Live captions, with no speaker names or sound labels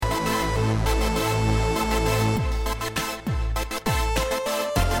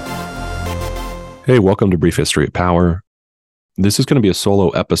Hey, welcome to Brief History of Power. This is going to be a solo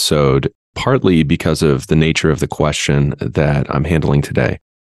episode, partly because of the nature of the question that I'm handling today.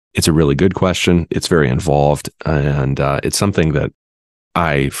 It's a really good question. It's very involved, and it's something that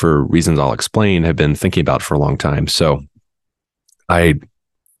I, for reasons I'll explain, have been thinking about for a long time. So I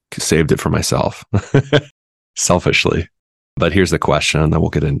saved it for myself, selfishly. But here's the question, and then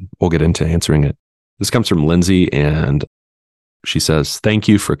we'll get into answering it. This comes from Lindsay, and she says, "Thank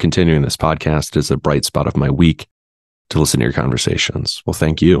you for continuing this podcast. It is a bright spot of my week to listen to your conversations." Well,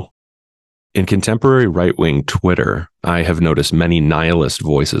 thank you. In contemporary right-wing Twitter, I have noticed many nihilist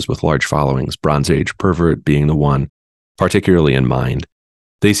voices with large followings, Bronze Age pervert being the one, particularly in mind.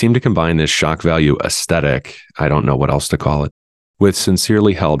 They seem to combine this shock value aesthetic, I don't know what else to call it, with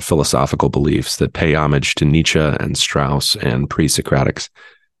sincerely held philosophical beliefs that pay homage to Nietzsche and Strauss and pre-Socratics.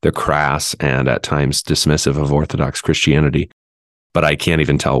 They're crass and at times dismissive of Orthodox Christianity, but I can't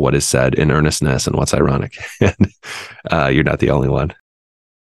even tell what is said in earnestness and what's ironic. You're not the only one.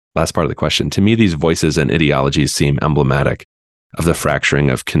 Last part of the question. To me, these voices and ideologies seem emblematic of the fracturing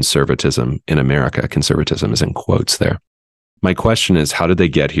of conservatism in America. Conservatism is in quotes there. My question is, how did they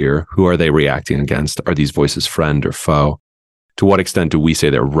get here? Who are they reacting against? Are these voices friend or foe? To what extent do we say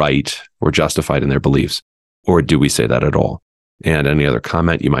they're right or justified in their beliefs? Or do we say that at all? And any other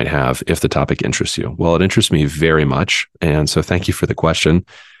comment you might have if the topic interests you. Well, it interests me very much. And so thank you for the question.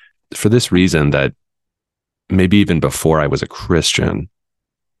 For this reason, that maybe even before I was a Christian,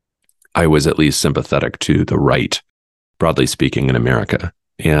 I was at least sympathetic to the right, broadly speaking, in America.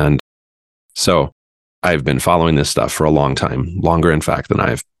 And so I've been following this stuff for a long time, longer, in fact, than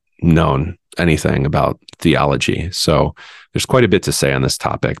I've known anything about theology. So there's quite a bit to say on this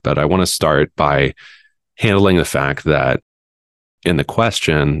topic, but I want to start by handling the fact that in the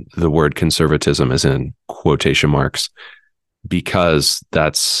question, the word conservatism is in quotation marks because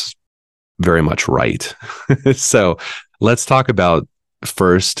that's very much right. So let's talk about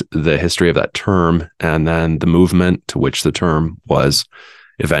first the history of that term and then the movement to which the term was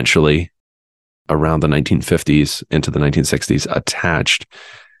eventually around the 1950s into the 1960s attached.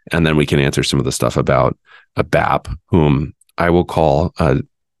 And then we can answer some of the stuff about a BHoP, whom I will call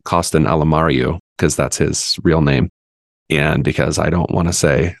Costin Alamario, because that's his real name. And because I don't want to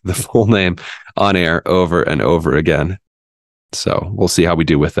say the full name on air over and over again. So we'll see how we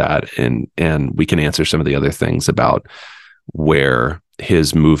do with that. And we can answer some of the other things about where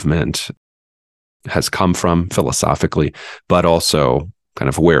his movement has come from philosophically, but also kind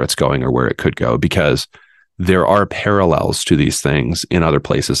of where it's going or where it could go, because there are parallels to these things in other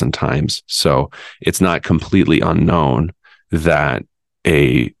places and times. So it's not completely unknown that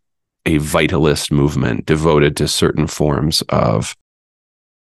a vitalist movement devoted to certain forms of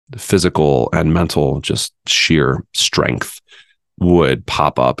physical and mental, just sheer strength would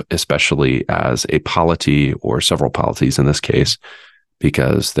pop up, especially as a polity or several polities in this case,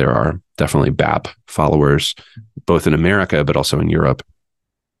 because there are definitely BHoP followers, both in America, but also in Europe,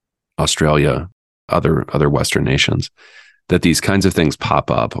 Australia, other Western nations, that these kinds of things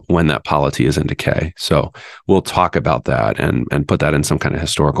pop up when that polity is in decay. So we'll talk about that and put that in some kind of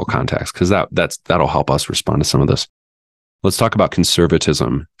historical context, because that'll help us respond to some of this. Let's talk about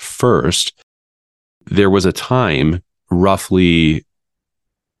conservatism first. There was a time, roughly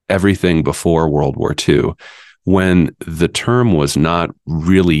everything before World War II, when the term was not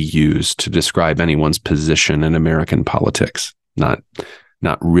really used to describe anyone's position in American politics. Not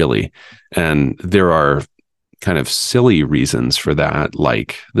really. And there are kind of silly reasons for that,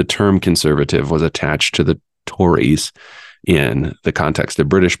 like the term conservative was attached to the Tories in the context of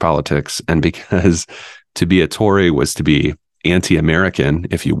British politics, and because to be a Tory was to be anti-American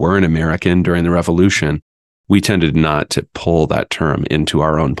if you were an American during the Revolution, we tended not to pull that term into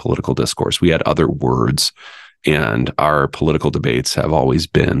our own political discourse. We had other words, and our political debates have always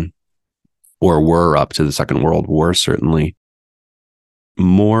been, or were up to the Second World War certainly,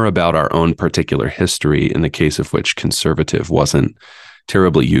 more about our own particular history, in the case of which conservative wasn't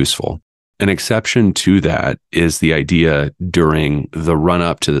terribly useful. An exception to that is the idea during the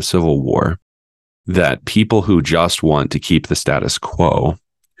run-up to the Civil War that people who just want to keep the status quo,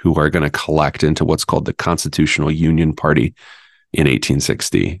 who are going to collect into what's called the Constitutional Union Party in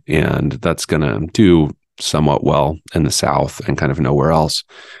 1860, and that's going to do somewhat well in the South and kind of nowhere else.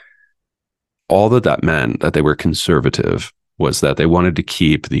 All that meant that they were conservative was that they wanted to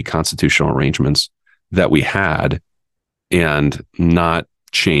keep the constitutional arrangements that we had and not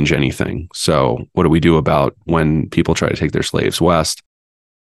change anything. So what do we do about when people try to take their slaves west?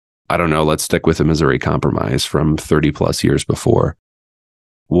 I don't know, let's stick with the Missouri Compromise from 30 plus years before.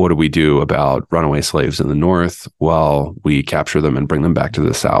 What do we do about runaway slaves in the North? Well, we capture them and bring them back to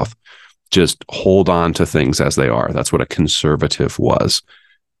the South. just hold on to things as they are. That's what a conservative was.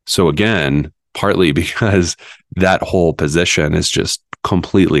 So again, partly because that whole position is just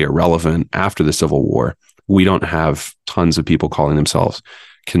completely irrelevant after the Civil War, we don't have tons of people calling themselves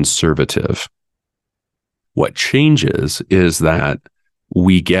conservative. What changes is that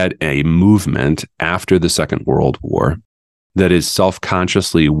we get a movement after the Second World War that is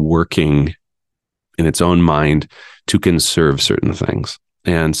self-consciously working in its own mind to conserve certain things.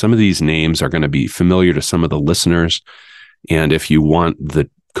 And some of these names are going to be familiar to some of the listeners. And if you want the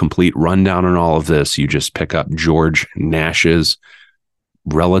complete rundown on all of this, you just pick up George Nash's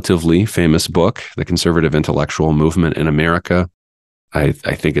relatively famous book, The Conservative Intellectual Movement in America. I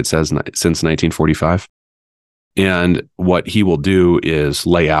think it says since 1945. And what he will do is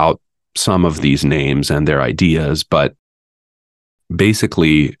lay out some of these names and their ideas. But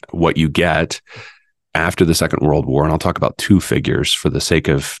basically, what you get after the Second World War, and I'll talk about two figures for the sake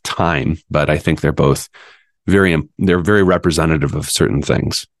of time, but I think they're both they're very representative of certain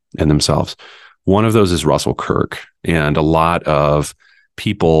things in themselves. One of those is Russell Kirk, and a lot of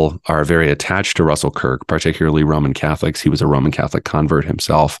people are very attached to Russell Kirk, particularly Roman Catholics. He was a Roman Catholic convert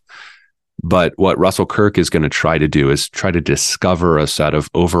himself. But what Russell Kirk is going to try to do is try to discover a set of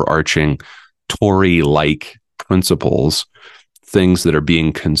overarching Tory-like principles, things that are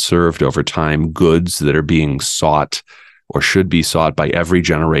being conserved over time, goods that are being sought or should be sought by every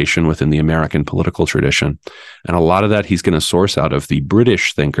generation within the American political tradition. And a lot of that he's going to source out of the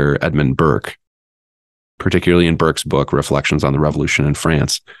British thinker Edmund Burke, particularly in Burke's book, Reflections on the Revolution in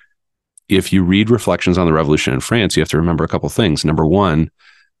France. If you read Reflections on the Revolution in France, you have to remember a couple things. Number one,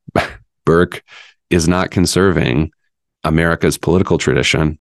 Burke is not conserving America's political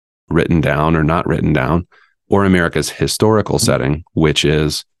tradition, written down or not written down, or America's historical setting, which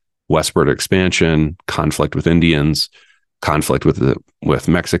is westward expansion, conflict with Indians, conflict with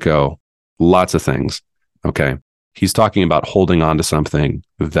Mexico, lots of things. Okay. He's talking about holding on to something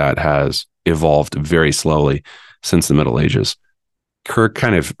that has evolved very slowly since the Middle Ages. Kirk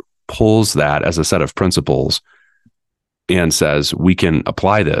kind of pulls that as a set of principles and says we can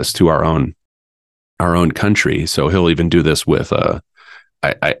apply this to our own country. So he'll even do this with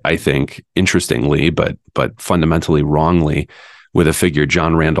I think interestingly, but fundamentally wrongly, with a figure,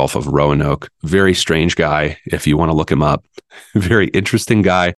 John Randolph of Roanoke. Very strange guy, if you want to look him up. Very interesting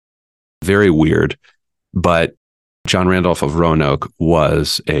guy, very weird. But John Randolph of Roanoke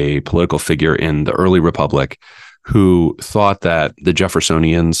was a political figure in the early Republic who thought that the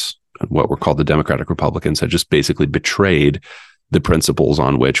Jeffersonians, what were called the Democratic Republicans, had just basically betrayed the principles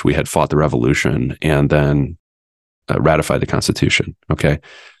on which we had fought the revolution and then ratified the Constitution. Okay.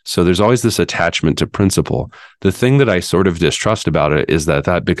 So there's always this attachment to principle. The thing that I sort of distrust about it is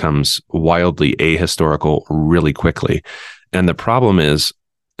that becomes wildly ahistorical really quickly. And the problem is,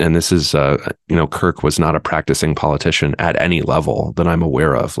 and this is, Kirk was not a practicing politician at any level that I'm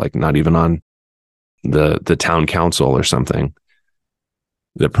aware of, like not even on the town council or something.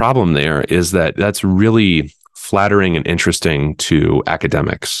 The problem there is that that's really flattering and interesting to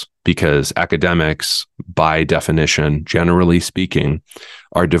academics, because academics, by definition, generally speaking,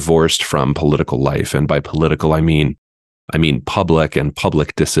 are divorced from political life. And by political, I mean public and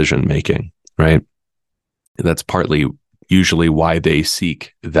public decision making, right? That's partly usually why they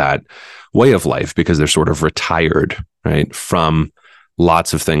seek that way of life, because they're sort of retired, right, from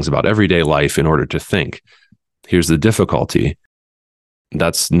lots of things about everyday life in order to think. Here's the difficulty.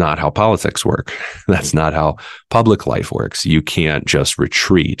 That's not how politics work. That's not how public life works. You can't just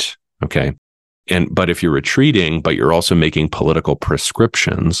retreat. Okay. But if you're retreating, but you're also making political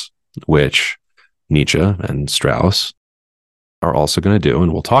prescriptions, which Nietzsche and Strauss are also going to do,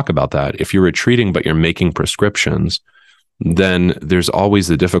 and we'll talk about that. If you're retreating, but you're making prescriptions, then there's always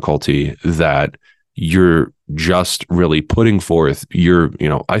the difficulty that you're just really putting forth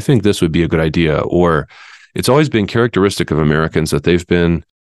I think this would be a good idea, or it's always been characteristic of Americans that they've been,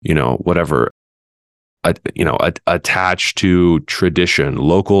 attached to tradition,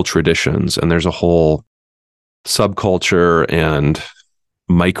 local traditions. And there's a whole subculture and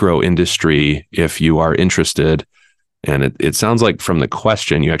micro industry, if you are interested. And it sounds like from the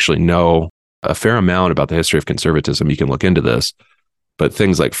question, you actually know a fair amount about the history of conservatism. You can look into this. But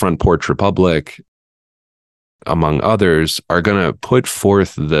things like Front Porch Republic, among others, are going to put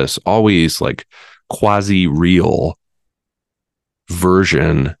forth this always like quasi-real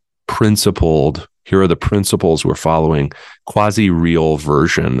version, principled, here are the principles we're following, quasi-real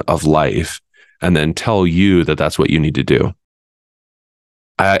version of life, and then tell you that that's what you need to do.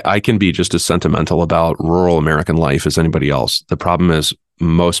 I can be just as sentimental about rural American life as anybody else. The problem is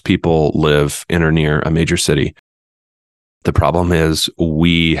most people live in or near a major city. The problem is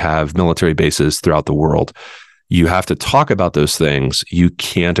we have military bases throughout the world. You have to talk about those things. You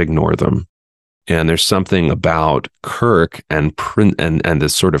can't ignore them. And there's something about Kirk and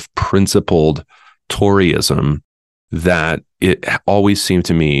this sort of principled Toryism that it always seemed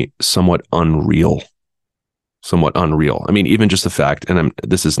to me somewhat unreal. I mean, even just the fact, and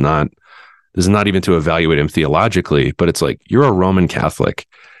this is not even to evaluate him theologically, but it's like, you're a Roman Catholic.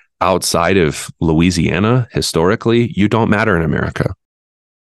 Outside of Louisiana, historically, you don't matter in America.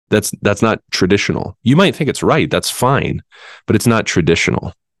 That's not traditional. You might think it's right. That's fine, but it's not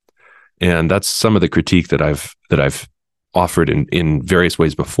traditional. And that's some of the critique that I've offered in various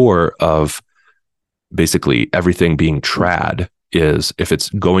ways before, of basically everything being trad, is if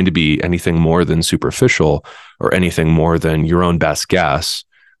it's going to be anything more than superficial, or anything more than your own best guess,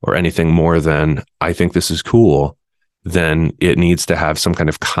 or anything more than I think this is cool, then it needs to have some kind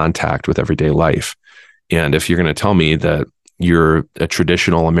of contact with everyday life. And if you're going to tell me that you're a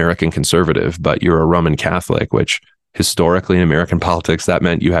traditional American conservative, but you're a Roman Catholic, which historically in American politics, that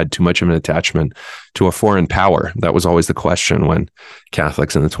meant you had too much of an attachment to a foreign power. That was always the question when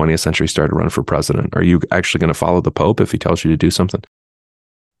Catholics in the 20th century started to run for president. Are you actually going to follow the Pope if he tells you to do something?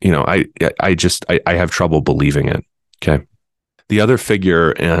 I have trouble believing it. Okay. The other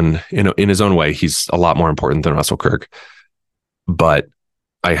figure, and in his own way, he's a lot more important than Russell Kirk, but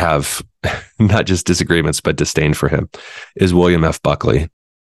I have not just disagreements, but disdain for him, is William F. Buckley.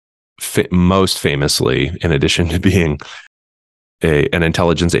 Most famously, in addition to being an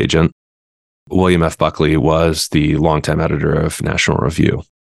intelligence agent, William F. Buckley was the longtime editor of National Review.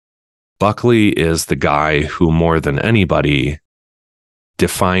 Buckley is the guy who, more than anybody,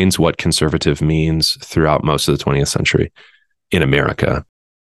 defines what conservative means throughout most of the 20th century in America,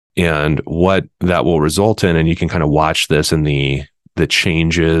 and what that will result in. And you can kind of watch this in the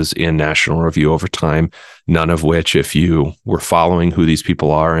changes in National Review over time, none of which, if you were following who these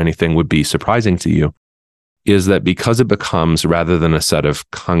people are or anything, would be surprising to you, is that because it becomes, rather than a set of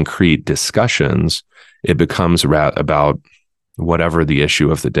concrete discussions, it becomes about whatever the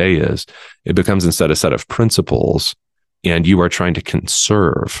issue of the day is. It becomes instead a set of principles, and you are trying to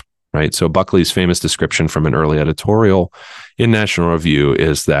conserve, right? So Buckley's famous description from an early editorial in National Review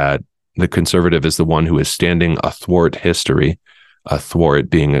is that the conservative is the one who is standing athwart history, athwart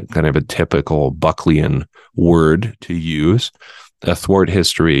being a kind of a typical Buckleyan word to use, athwart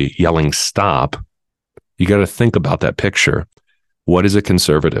history, yelling stop. You got to think about that picture. What is a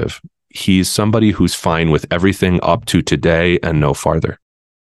conservative? He's somebody who's fine with everything up to today and no farther.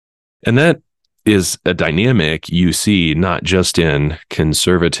 And that is a dynamic you see not just in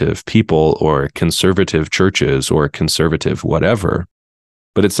conservative people or conservative churches or conservative whatever,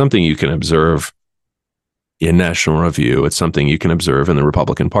 but it's something you can observe in National Review. It's something you can observe in the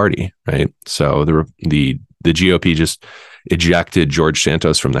Republican Party, right? So the GOP just ejected George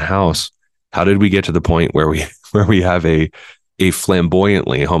Santos from the House. How did we get to the point where we have a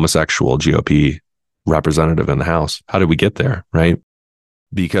flamboyantly homosexual GOP representative in the House? How did we get there, right?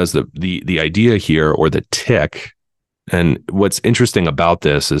 Because the idea here, or the tick, and what's interesting about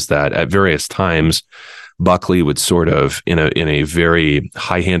this is that at various times, Buckley would sort of, in a very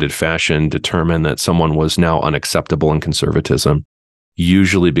high-handed fashion, determine that someone was now unacceptable in conservatism,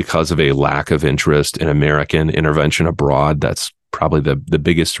 usually because of a lack of interest in American intervention abroad. That's probably the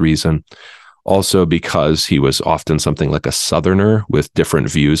biggest reason. Also because he was often something like a Southerner with different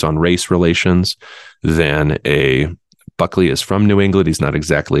views on race relations than Buckley is from New England. He's not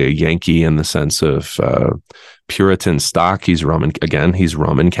exactly a Yankee in the sense of Puritan stock. He's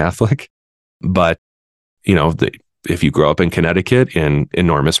Roman Catholic. But, if you grow up in Connecticut in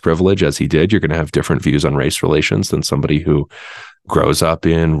enormous privilege, as he did, you're going to have different views on race relations than somebody who grows up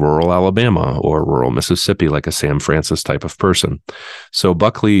in rural Alabama or rural Mississippi, like a Sam Francis type of person. So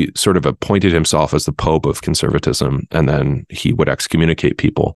Buckley sort of appointed himself as the Pope of conservatism, and then he would excommunicate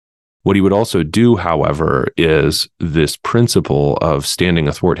people. What he would also do, however, is this principle of standing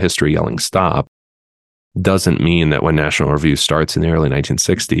athwart history, yelling stop, doesn't mean that when National Review starts in the early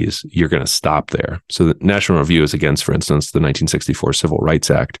 1960s, you're going to stop there. So the National Review is against, for instance, the 1964 Civil Rights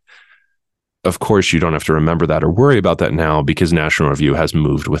Act. Of course, you don't have to remember that or worry about that now, because National Review has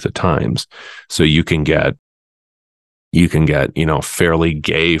moved with the times. So you can get, fairly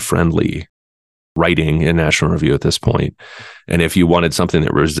gay friendly writing in National Review at this point. And if you wanted something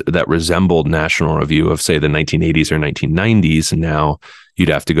that resembled National Review of, say, the 1980s or 1990s, now you'd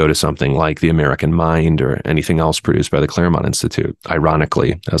have to go to something like The American Mind or anything else produced by the Claremont Institute,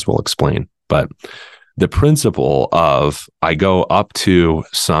 ironically, as we'll explain. But the principle of, I go up to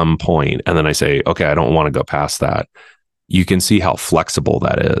some point and then I say, okay, I don't want to go past that. You can see how flexible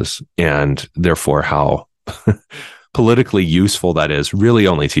that is, and therefore how politically useful that is really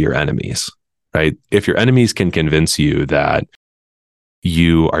only to your enemies, right? If your enemies can convince you that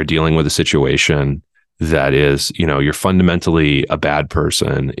you are dealing with a situation that is, you're fundamentally a bad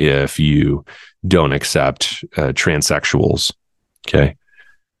person if you don't accept transsexuals, okay?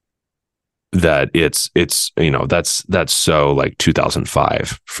 That it's that's so like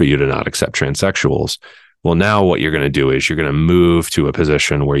 2005 for you to not accept transsexuals. Well, now what you're going to do is you're going to move to a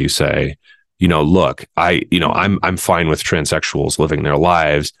position where you say, look, I'm fine with transsexuals living their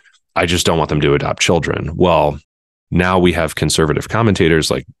lives. I just don't want them to adopt children. Well, now we have conservative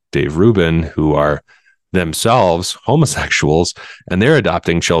commentators like Dave Rubin who are themselves homosexuals, and they're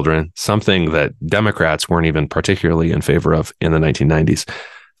adopting children, something that Democrats weren't even particularly in favor of in the 1990s.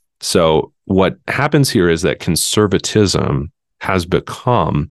 So what happens here is that conservatism has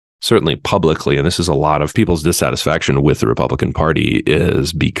become, certainly publicly, and this is a lot of people's dissatisfaction with the Republican Party,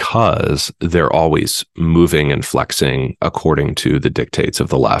 is because they're always moving and flexing according to the dictates of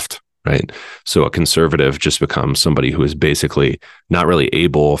the left, right? So a conservative just becomes somebody who is basically not really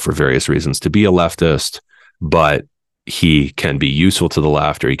able, for various reasons, to be a leftist, but he can be useful to the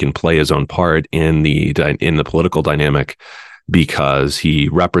left, or he can play his own part in the political dynamic, because he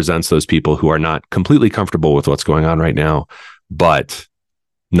represents those people who are not completely comfortable with what's going on right now, but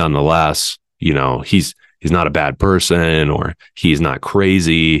nonetheless, he's not a bad person, or he's not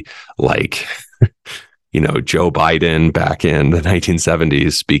crazy like Joe Biden back in the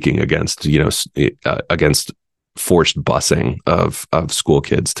 1970s speaking against against forced busing of school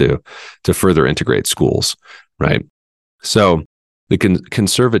kids to further integrate schools, right? So the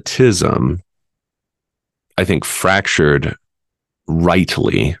conservatism, I think, fractured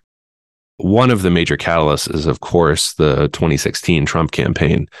rightly. One of the major catalysts is, of course, the 2016 Trump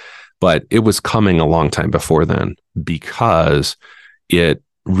campaign, but it was coming a long time before then, because it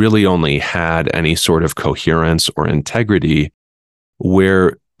really only had any sort of coherence or integrity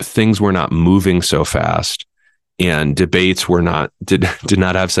where things were not moving so fast and debates did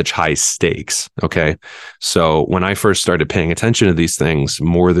not have such high stakes. Okay. So when I first started paying attention to these things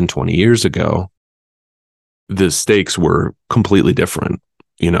more than 20 years ago, the stakes were completely different.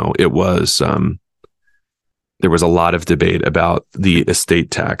 It was, there was a lot of debate about the estate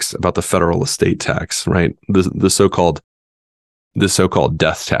tax, about the federal estate tax, right? The so-called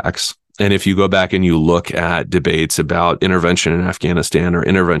death tax. And if you go back and you look at debates about intervention in Afghanistan or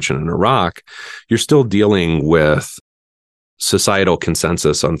intervention in Iraq, you're still dealing with societal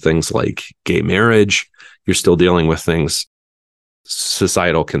consensus on things like gay marriage. You're still dealing with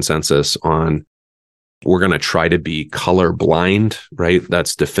societal consensus on, we're going to try to be colorblind, right?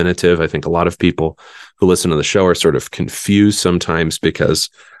 That's definitive. I think a lot of people who listen to the show are sort of confused sometimes, because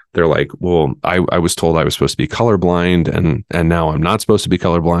they're like, well, I was told I was supposed to be colorblind, and now I'm not supposed to be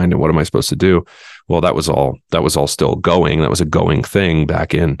colorblind. And what am I supposed to do? Well, that was all still going. That was a going thing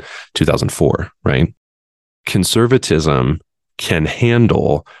back in 2004, right? Conservatism can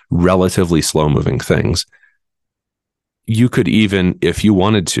handle relatively slow moving things. You could even, if you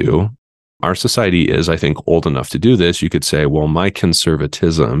wanted to, our society is, I think, old enough to do this. You could say, well, my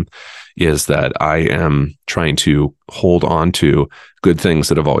conservatism is that I am trying to hold on to good things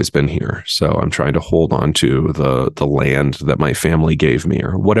that have always been here. So I'm trying to hold on to the land that my family gave me,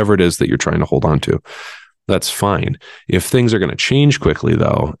 or whatever it is that you're trying to hold on to. That's fine. If things are going to change quickly,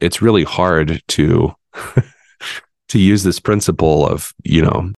 though, it's really hard to to use this principle of, you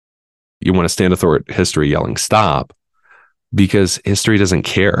want to stand athwart history yelling stop, because history doesn't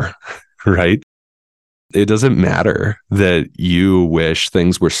care. Right? It doesn't matter that you wish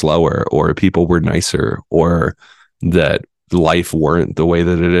things were slower, or people were nicer, or that life weren't the way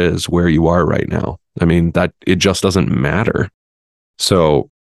that it is where you are right now. I mean, that it just doesn't matter. So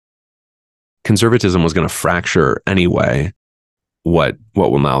conservatism was going to fracture anyway. What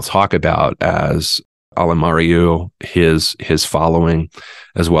we'll now talk about as Alain Marieux, his following,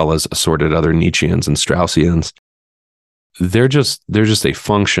 as well as assorted other Nietzscheans and Straussians, they're just a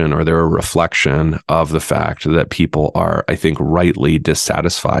function, or they're a reflection of the fact that people are, I think, rightly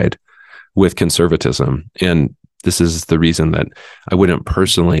dissatisfied with conservatism. And this is the reason that I wouldn't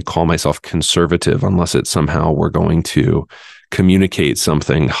personally call myself conservative unless it somehow were going to communicate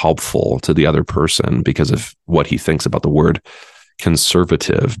something helpful to the other person because of what he thinks about the word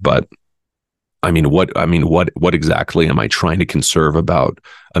conservative. But what exactly am I trying to conserve about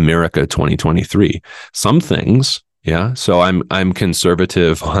America 2023? Some things. Yeah. So I'm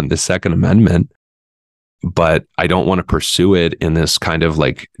conservative on the Second Amendment, but I don't want to pursue it in this kind of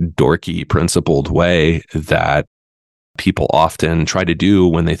like dorky, principled way that people often try to do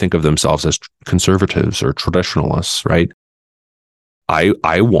when they think of themselves as conservatives or traditionalists, right?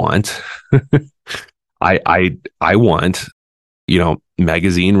 I want I want,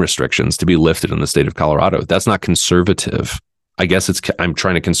 magazine restrictions to be lifted in the state of Colorado. That's not conservative. I guess I'm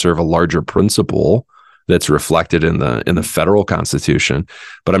trying to conserve a larger principle that's reflected in the federal constitution,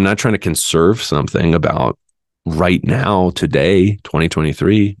 but I'm not trying to conserve something about right now, today,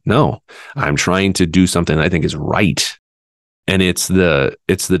 2023. No, I'm trying to do something that I think is right. And it's the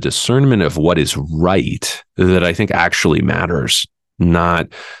discernment of what is right that I think actually matters, not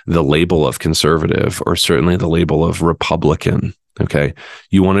the label of conservative or certainly the label of Republican. Okay.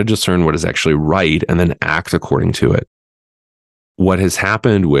 You want to discern what is actually right and then act according to it. What has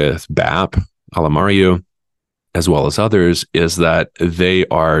happened with BHoP, Alamario, as well as others, is that they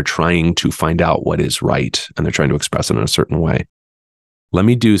are trying to find out what is right and they're trying to express it in a certain way. Let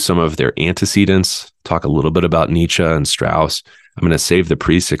me do some of their antecedents, talk a little bit about Nietzsche and Strauss. I'm going to save the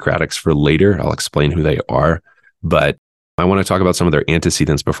pre-Socratics for later. I'll explain who they are, but I want to talk about some of their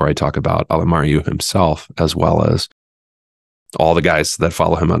antecedents before I talk about Alamario himself, as well as all the guys that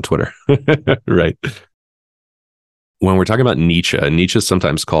follow him on Twitter, right? When we're talking about Nietzsche, Nietzsche is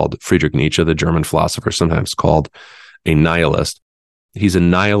sometimes called Friedrich Nietzsche, the German philosopher, sometimes called a nihilist. He's a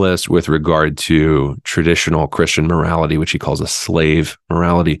nihilist with regard to traditional Christian morality, which he calls a slave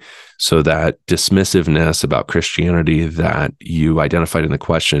morality. So that dismissiveness about Christianity that you identified in the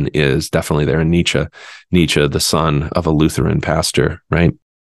question is definitely there in Nietzsche. Nietzsche, the son of a Lutheran pastor, right?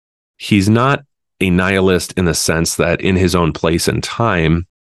 He's not a nihilist in the sense that in his own place and time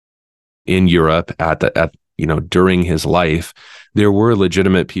in Europe during his life, there were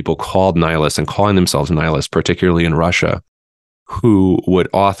legitimate people called nihilists and calling themselves nihilists, particularly in Russia, who would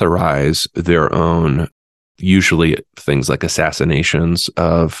authorize their own, usually things like assassinations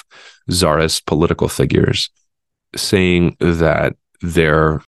of czarist political figures, saying that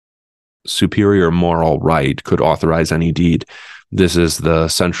their superior moral right could authorize any deed. This is the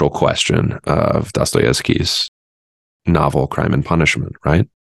central question of Dostoevsky's novel, Crime and Punishment, right?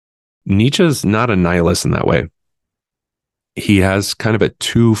 Nietzsche's not a nihilist in that way. He has kind of a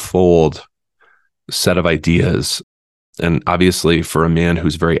twofold set of ideas. And obviously, for a man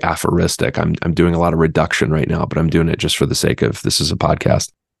who's very aphoristic, I'm doing a lot of reduction right now, but I'm doing it just for the sake of this is a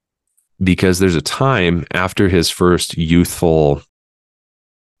podcast. Because there's a time after his first youthful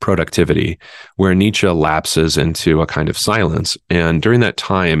productivity where Nietzsche lapses into a kind of silence. And during that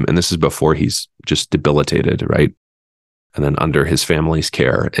time, and this is before he's just debilitated, right? And then under his family's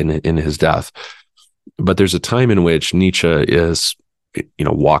care in his death. But there's a time in which Nietzsche is,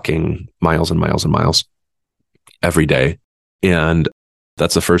 walking miles and miles and miles every day. And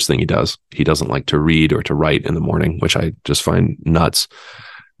that's the first thing he does. He doesn't like to read or to write in the morning, which I just find nuts.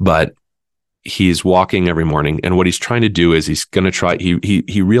 But he's walking every morning. And what he's trying to do is he's going to try,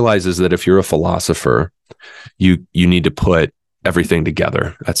 he realizes that if you're a philosopher, you need to put everything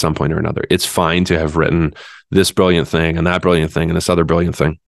together at some point or another. It's fine to have written this brilliant thing and that brilliant thing and this other brilliant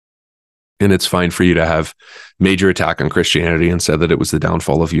thing. And it's fine for you to have major attack on Christianity and said that it was the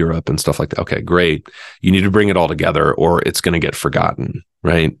downfall of Europe and stuff like that. Okay, great. You need to bring it all together or it's going to get forgotten,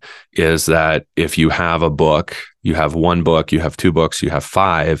 right? Is that if you have a book, you have one book, you have two books, you have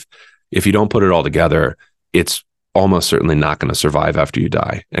five. If you don't put it all together, it's almost certainly not going to survive after you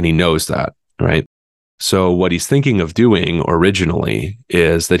die. And he knows that, right? So what he's thinking of doing originally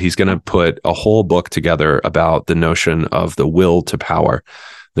is that he's going to put a whole book together about the notion of the will to power,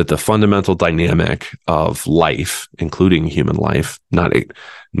 that the fundamental dynamic of life, including human life, not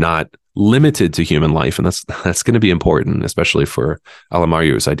limited to human life, and that's going to be important, especially for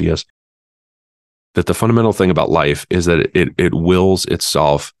Alamario's ideas, that the fundamental thing about life is that it wills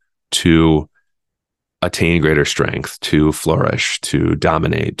itself to attain greater strength, to flourish, to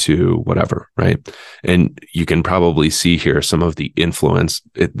dominate, to whatever, right? And you can probably see here some of the influence.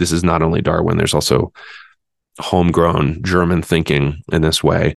 This is not only Darwin, there's also homegrown German thinking in this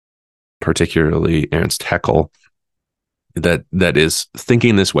way, particularly Ernst Haeckel, that is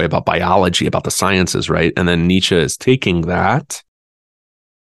thinking this way about biology, about the sciences, right? And then Nietzsche is taking that,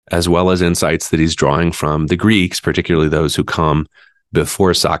 as well as insights that he's drawing from the Greeks, particularly those who come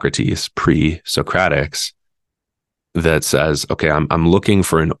before Socrates, pre-Socratics, that says, okay, I'm looking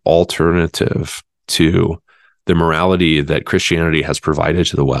for an alternative to the morality that Christianity has provided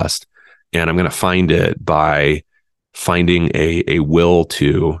to the West. And I'm going to find it by finding a will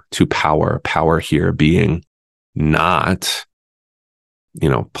to power here being not,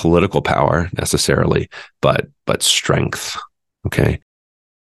 political power necessarily, but strength. Okay.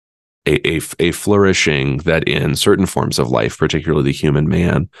 A flourishing that in certain forms of life, particularly the human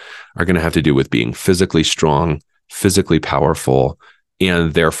man, are going to have to do with being physically strong, physically powerful,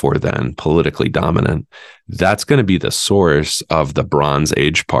 and therefore then politically dominant. That's going to be the source of the Bronze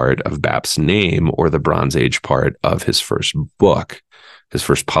Age part of BAP's name, or the Bronze Age part of his first book, his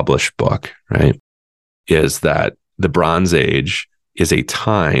first published book, right? Is that the Bronze Age is a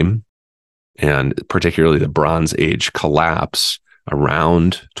time, and particularly the Bronze Age collapse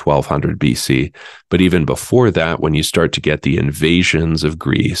around 1200 BC. But even before that, when you start to get the invasions of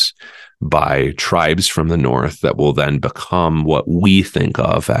Greece by tribes from the north that will then become what we think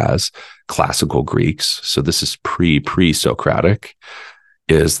of as classical Greeks. So this is pre-Socratic,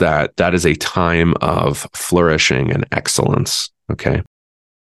 is that is a time of flourishing and excellence. Okay.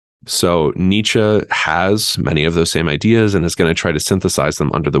 So Nietzsche has many of those same ideas and is going to try to synthesize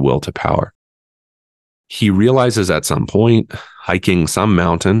them under the will to power. He realizes at some point, hiking some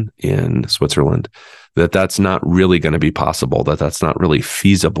mountain in Switzerland, that that's not really going to be possible, that that's not really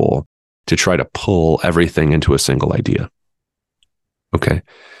feasible to try to pull everything into a single idea. Okay.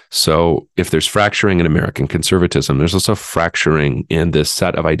 So if there's fracturing in American conservatism, there's also fracturing in this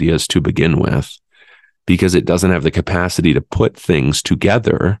set of ideas to begin with, because it doesn't have the capacity to put things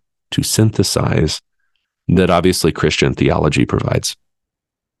together, to synthesize, that obviously Christian theology provides.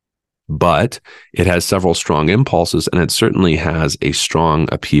 But it has several strong impulses, and it certainly has a strong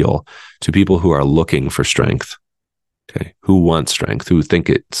appeal to people who are looking for strength. Okay. Who want strength, who think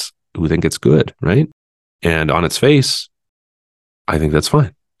it's good, right? And on its face, I think that's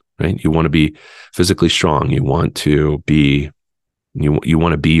fine, right? You want to be physically strong. You want to be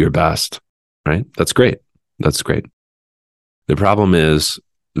your best, right? That's great. That's great. The problem is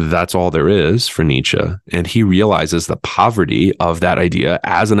that's all there is for Nietzsche. And he realizes the poverty of that idea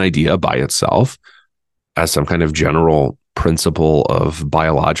as an idea by itself, as some kind of general principle of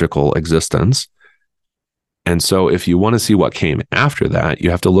biological existence. And so if you want to see what came after that, you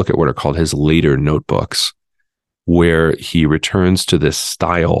have to look at what are called his later notebooks, where he returns to this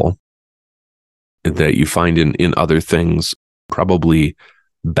style that you find in other things, probably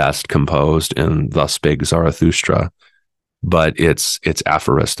best composed in Thus Spake Zarathustra. But it's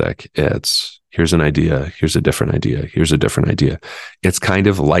aphoristic. It's here's an idea, here's a different idea, here's a different idea. It's kind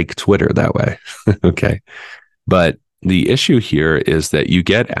of like Twitter that way. Okay. But the issue here is that you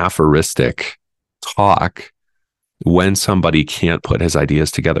get aphoristic talk when somebody can't put his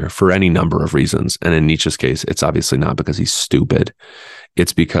ideas together for any number of reasons. And in Nietzsche's case, it's obviously not because he's stupid.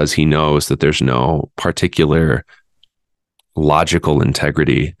 It's because he knows that there's no particular logical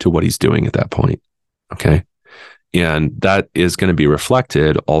integrity to what he's doing at that point. Okay. And that is going to be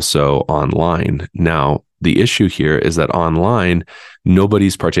reflected also online. Now, the issue here is that online,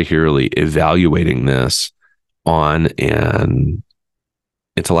 nobody's particularly evaluating this on an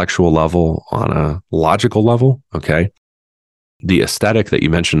intellectual level, on a logical level. Okay. The aesthetic that you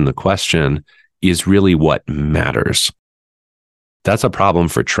mentioned in the question is really what matters. That's a problem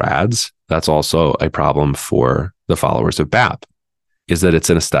for trads. That's also a problem for the followers of BAP, is that it's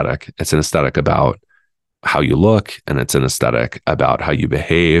an aesthetic. It's an aesthetic about how you look, and it's an aesthetic about how you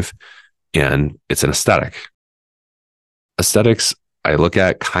behave, and it's an aesthetic. Aesthetics I look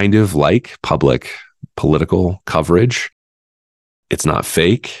at kind of like public political coverage. It's not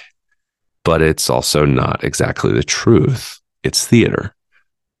fake, but it's also not exactly the truth. It's theater.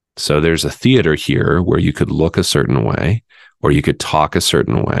 So there's a theater here where you could look a certain way, or you could talk a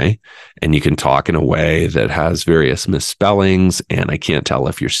certain way, and you can talk in a way that has various misspellings, and I can't tell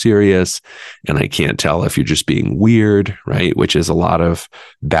if you're serious, and I can't tell if you're just being weird, right? Which is a lot of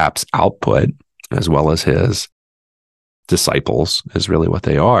BAP's output, as well as his disciples, is really what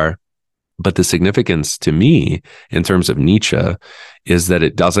they are. But the significance to me, in terms of Nietzsche, is that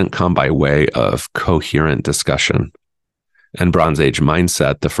it doesn't come by way of coherent discussion. And Bronze Age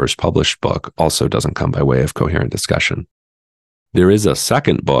Mindset, the first published book, also doesn't come by way of coherent discussion. There is a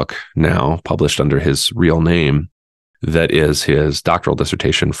second book now published under his real name that is his doctoral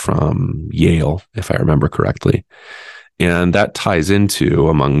dissertation from Yale, if I remember correctly. And that ties into,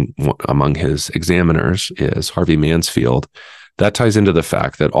 among his examiners is Harvey Mansfield. That ties into the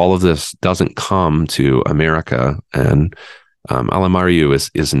fact that all of this doesn't come to America. And Alamariu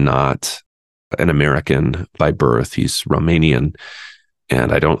is not an American by birth. He's Romanian.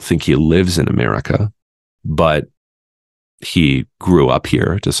 And I don't think he lives in America, but he grew up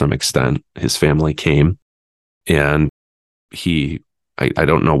here to some extent. His family came, and I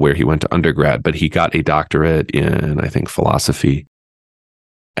don't know where he went to undergrad, but he got a doctorate in, I think, philosophy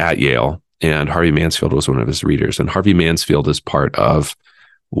at Yale. And Harvey Mansfield was one of his readers. And Harvey Mansfield is part of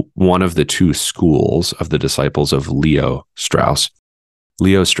one of the two schools of the disciples of Leo Strauss.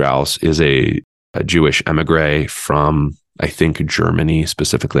 Leo Strauss is a Jewish emigre from, I think, Germany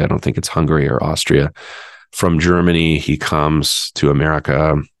specifically. I don't think it's Hungary or Austria. From Germany, he comes to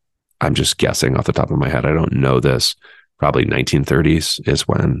America. I'm just guessing off the top of my head. I don't know this. Probably 1930s is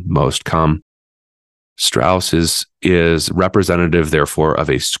when most come. Strauss is representative, therefore, of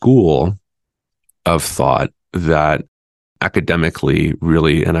a school of thought that academically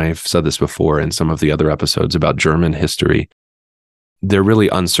really, and I've said this before in some of the other episodes about German history, they're really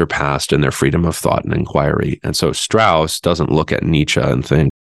unsurpassed in their freedom of thought and inquiry. And so Strauss doesn't look at Nietzsche and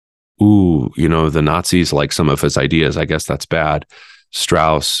think, ooh, the Nazis like some of his ideas. I guess that's bad.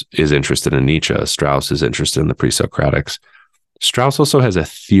 Strauss is interested in Nietzsche. Strauss is interested in the pre-Socratics. Strauss also has a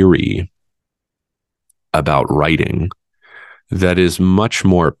theory about writing that is much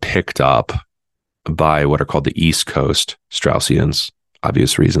more picked up by what are called the East Coast Straussians,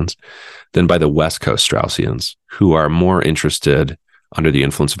 obvious reasons, than by the West Coast Straussians, who are more interested, under the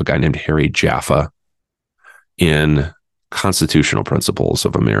influence of a guy named Harry Jaffa, in constitutional principles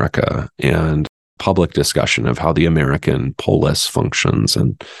of America and public discussion of how the American polis functions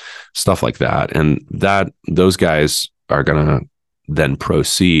and stuff like that. And those guys are going to then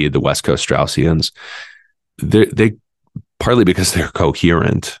proceed, the West Coast Straussians, they partly because they're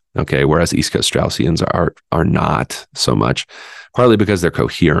coherent, okay, whereas East Coast Straussians are not so much, partly because they're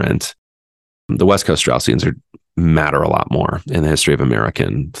coherent. The West Coast Straussians matter a lot more in the history of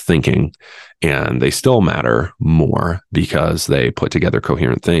American thinking, and they still matter more because they put together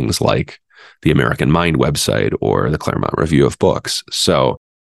coherent things like the American Mind website or the Claremont Review of Books. So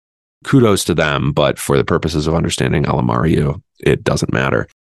kudos to them, but for the purposes of understanding Alamariu, it doesn't matter.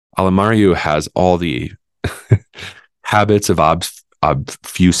 Alamariu has all the habits of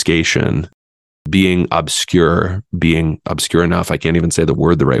obfuscation, being obscure enough, I can't even say the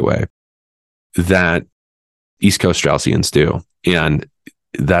word the right way, that East Coast Straussians do. And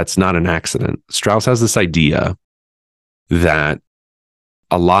that's not an accident. Strauss has this idea that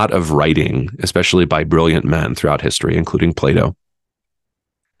a lot of writing, especially by brilliant men throughout history, including Plato,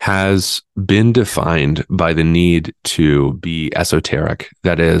 has been defined by the need to be esoteric.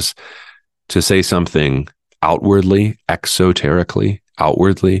 That is, to say something outwardly, exoterically,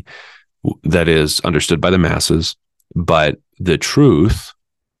 outwardly, that is understood by the masses, but the truth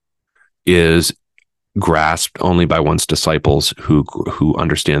is grasped only by one's disciples who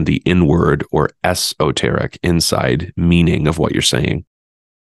understand the inward or esoteric, inside meaning of what you're saying.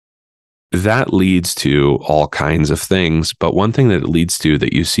 That leads to all kinds of things, but one thing that it leads to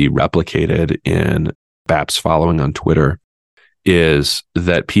that you see replicated in BAP's following on Twitter is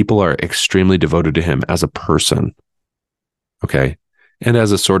that people are extremely devoted to him as a person, okay, and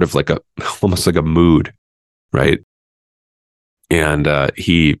as a sort of almost like a mood, right? And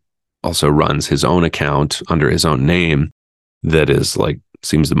he also runs his own account under his own name that is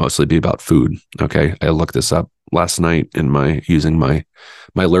seems to mostly be about food. Okay, I looked this up last night using my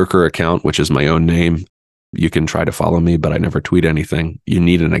Lurker account, which is my own name. You can try to follow me, but I never tweet anything. You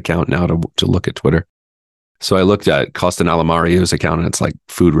need an account now to look at Twitter. So I looked at Costin Alamariu's account, and it's like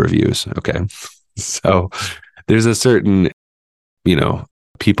food reviews. Okay, so there's a certain,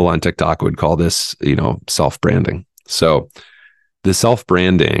 people on TikTok would call this, self-branding. So the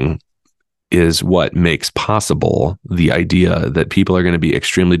self-branding is what makes possible the idea that people are going to be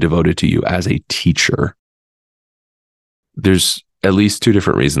extremely devoted to you as a teacher. There's at least two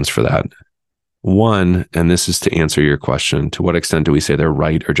different reasons for that. One, and this is to answer your question, to what extent do we say they're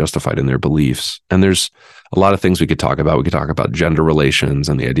right or justified in their beliefs? And there's a lot of things we could talk about. We could talk about gender relations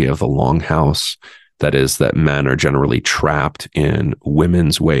and the idea of the longhouse. That is, that men are generally trapped in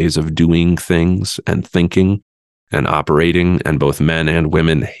women's ways of doing things and thinking and operating, and both men and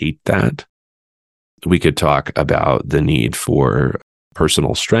women hate that. We could talk about the need for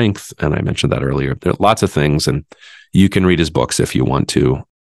personal strength, and I mentioned that earlier. There are lots of things, and you can read his books if you want to.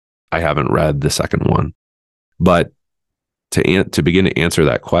 I haven't read the second one. But to begin to answer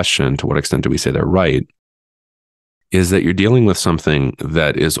that question, to what extent do we say they're right, is that you're dealing with something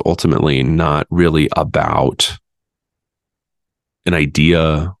that is ultimately not really about an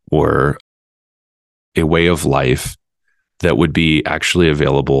idea or a way of life that would be actually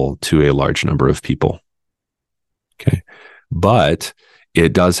available to a large number of people. Okay. But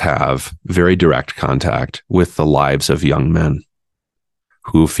it does have very direct contact with the lives of young men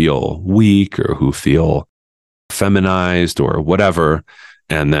who feel weak or who feel feminized or whatever.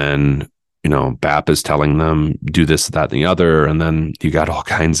 And then, BAP is telling them, do this, that, and the other. And then you got all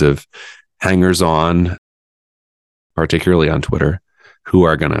kinds of hangers on, particularly on Twitter, who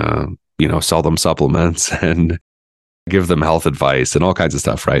are going to, sell them supplements and give them health advice and all kinds of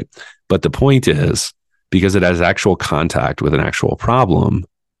stuff, right? But the point is, because it has actual contact with an actual problem,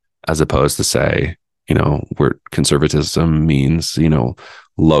 as opposed to say, where conservatism means,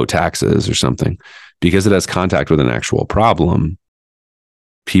 low taxes or something. Because it has contact with an actual problem,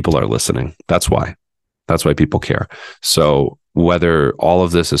 people are listening. That's why. That's why people care. So whether all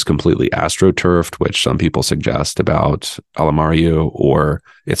of this is completely astroturfed, which some people suggest about Alamario, or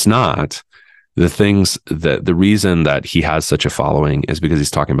it's not, the reason that he has such a following is because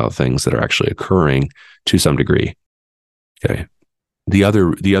he's talking about things that are actually occurring to some degree. Okay. The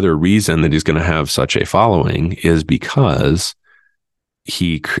other reason that he's going to have such a following is because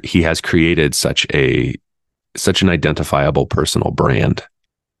he has created such an identifiable personal brand.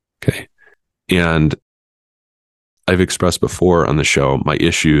 Okay. And I've expressed before on the show my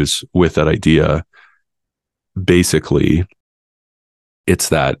issues with that idea. Basically, it's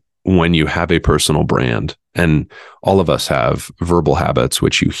that when you have a personal brand, and all of us have verbal habits,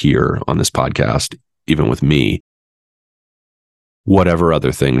 which you hear on this podcast, even with me, whatever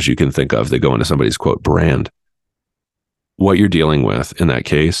other things you can think of that go into somebody's quote brand, what you're dealing with in that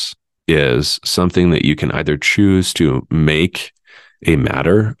case is something that you can either choose to make a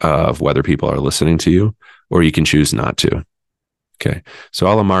matter of whether people are listening to you, or you can choose not to. Okay. So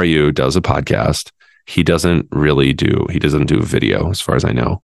Alamario does a podcast. He doesn't do video as far as I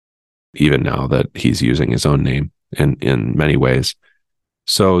know, even now that he's using his own name in many ways.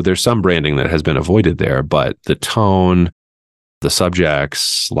 So there's some branding that has been avoided there, but the tone, the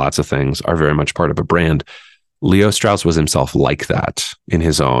subjects, lots of things are very much part of a brand. Leo Strauss was himself like that in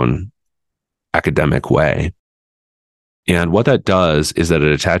his own academic way. And what that does is that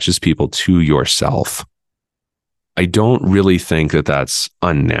it attaches people to yourself. I don't really think that that's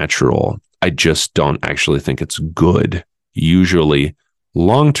unnatural. I just don't actually think it's good, usually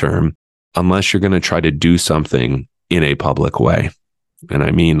long term, unless you're going to try to do something in a public way. And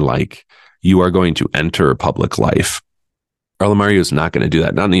I mean, like, you are going to enter public life. Alamario is not going to do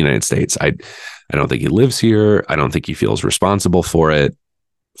that, not in the United States. I don't think he lives here. I don't think he feels responsible for it.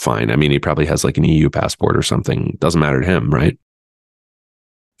 Fine. I mean, he probably has like an EU passport or something. Doesn't matter to him, right?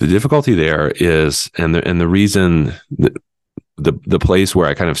 The difficulty there is, and the reason, the place where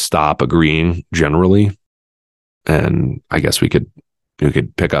I kind of stop agreeing generally, and I guess we could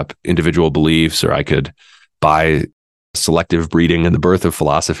pick up individual beliefs, or I could buy Selective Breeding and the Birth of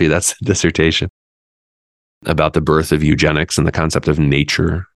Philosophy. That's a dissertation about the birth of eugenics and the concept of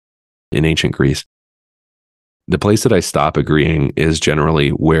nature in ancient Greece. The place that I stop agreeing is generally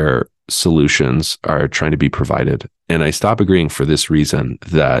where solutions are trying to be provided. And I stop agreeing for this reason,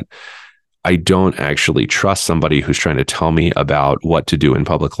 that I don't actually trust somebody who's trying to tell me about what to do in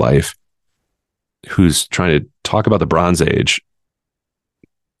public life, who's trying to talk about the Bronze Age,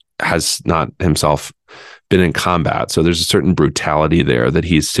 has not himself been in combat. So there's a certain brutality there that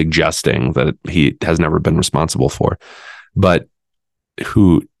he's suggesting that he has never been responsible for, but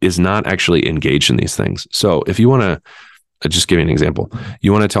who is not actually engaged in these things. So if you want to, just give you an example,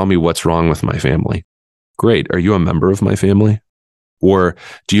 you want to tell me what's wrong with my family. Great. Are you a member of my family? Or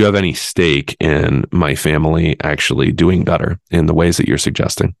do you have any stake in my family actually doing better in the ways that you're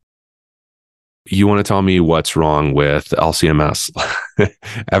suggesting? You want to tell me what's wrong with LCMS?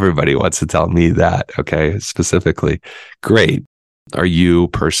 Everybody wants to tell me that, okay, specifically. Great. Are you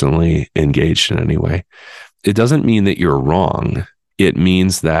personally engaged in any way? It doesn't mean that you're wrong. It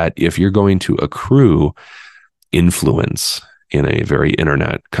means that if you're going to accrue influence, in a very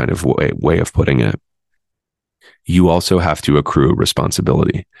internet kind of way of putting it, you also have to accrue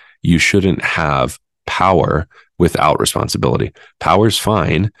responsibility. You shouldn't have power without responsibility. Power's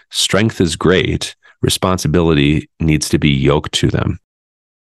fine. Strength is great. Responsibility needs to be yoked to them.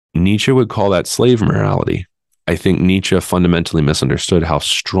 Nietzsche would call that slave morality. I think Nietzsche fundamentally misunderstood how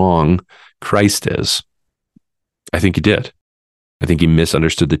strong Christ is. I think he did. I think he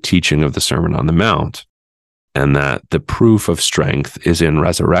misunderstood the teaching of the Sermon on the Mount, and that the proof of strength is in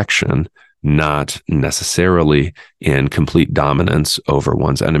resurrection, not necessarily in complete dominance over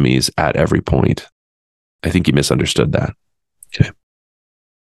one's enemies at every point. I think he misunderstood that. Okay.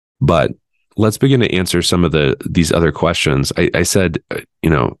 But let's begin to answer some of these other questions. I said,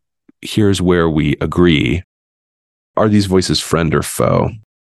 here's where we agree. Are these voices friend or foe?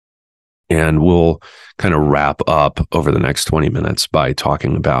 And we'll kind of wrap up over the next 20 minutes by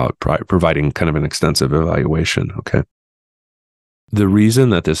talking about providing kind of an extensive evaluation. Okay. The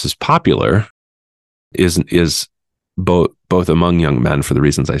reason that this is popular is both among young men for the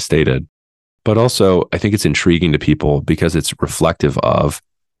reasons I stated, but also I think it's intriguing to people because it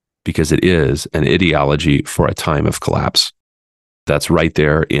is an ideology for a time of collapse. That's right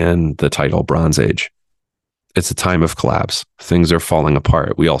there in the title, Bronze Age. It's a time of collapse. Things are falling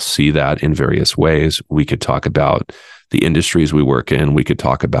apart. We all see that in various ways. We could talk about the industries we work in. We could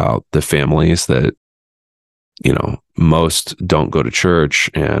talk about the families that most don't go to church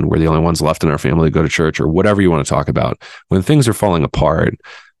and we're the only ones left in our family to go to church, or whatever you want to talk about. When things are falling apart,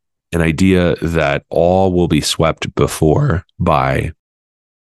 an idea that all will be swept before by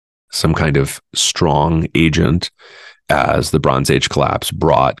some kind of strong agent, as the Bronze Age collapse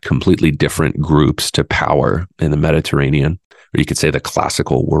brought completely different groups to power in the Mediterranean, or you could say the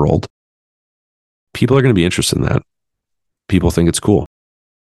classical world. People are going to be interested in that. People think it's cool.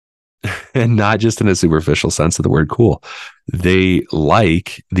 And not just in a superficial sense of the word cool. They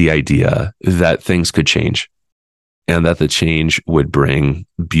like the idea that things could change and that the change would bring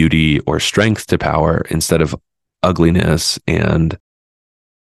beauty or strength to power instead of ugliness and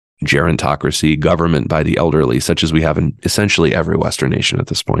gerontocracy, government by the elderly, such as we have in essentially every Western nation at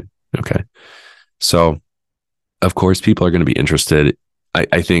this point. Okay. So, of course, people are going to be interested.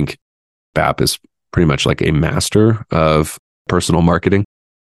 I think BHoP is pretty much like a master of personal marketing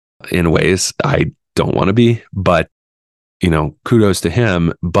in ways I don't want to be, but, kudos to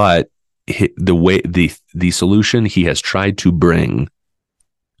him. But the way the solution he has tried to bring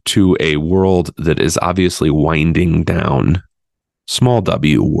to a world that is obviously winding down, small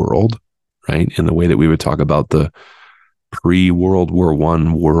W world, right? In the way that we would talk about the pre-World War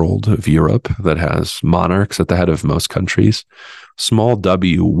I world of Europe that has monarchs at the head of most countries. Small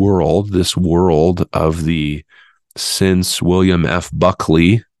W world, this world of the since William F.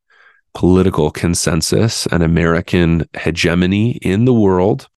 Buckley political consensus and American hegemony in the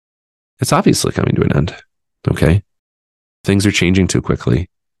world, it's obviously coming to an end. Okay. Things are changing too quickly.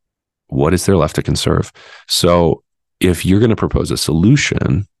 What is there left to conserve? So if you're going to propose a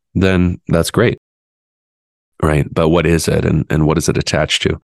solution, then that's great. Right. But what is it, and what is it attached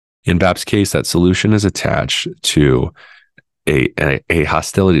to? In BHoP's case, that solution is attached to a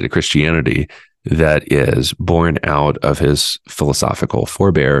hostility to Christianity that is born out of his philosophical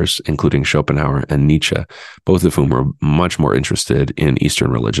forebears, including Schopenhauer and Nietzsche, both of whom were much more interested in Eastern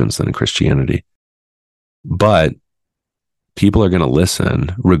religions than in Christianity. But people are going to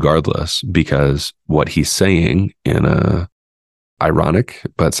listen regardless, because what he's saying in a ironic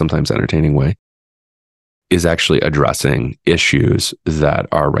but sometimes entertaining way is actually addressing issues that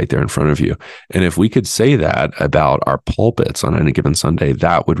are right there in front of you. And if we could say that about our pulpits on any given Sunday,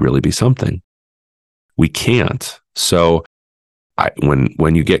 that would really be something. We can't. So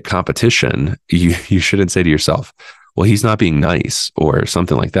when you get competition, you shouldn't say to yourself, well, he's not being nice or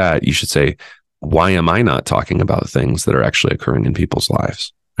something like that. You should say, why am I not talking about things that are actually occurring in people's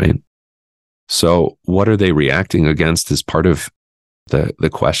lives, right? So what are they reacting against is part of the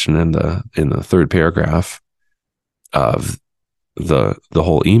question in the third paragraph of the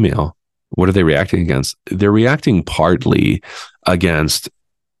whole email. What are they reacting against? They're reacting partly against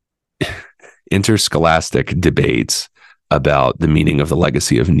interscholastic debates about the meaning of the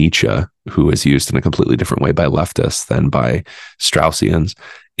legacy of Nietzsche, who is used in a completely different way by leftists than by Straussians.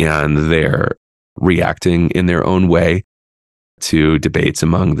 And they're reacting in their own way to debates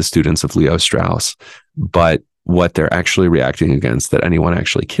among the students of Leo Strauss. But what they're actually reacting against, that anyone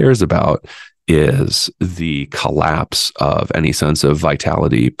actually cares about, is the collapse of any sense of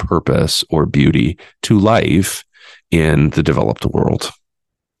vitality, purpose, or beauty to life in the developed world.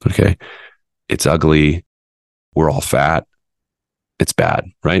 Okay. It's ugly. We're all fat. It's bad,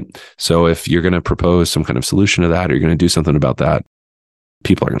 right? So if you're going to propose some kind of solution to that, or you're going to do something about that,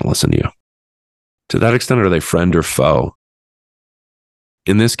 people are going to listen to you. To that extent, are they friend or foe?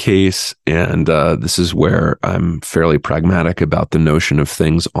 In this case, and this is where I'm fairly pragmatic about the notion of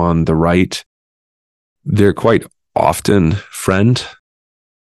things on the right, they're quite often friend,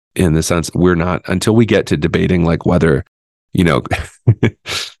 in the sense we're not, until we get to debating like whether,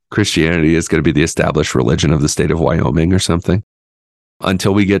 Christianity is going to be the established religion of the state of Wyoming or something.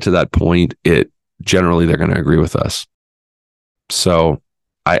 Until we get to that point, generally they're going to agree with us. So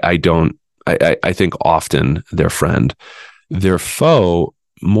I think often they're friend. They're foe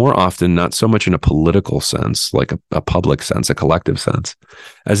more often, not so much in a political sense, like a public sense, a collective sense,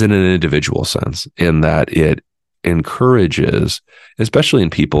 as in an individual sense, in that it encourages, especially in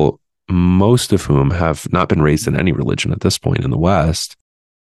people, most of whom have not been raised in any religion at this point in the West,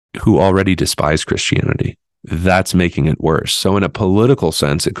 who already despise Christianity. That's making it worse. So in a political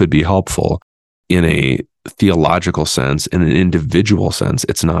sense, it could be helpful. In a theological sense, in an individual sense,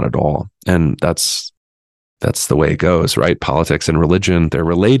 it's not at all. And that's the way it goes, right? Politics and religion, they're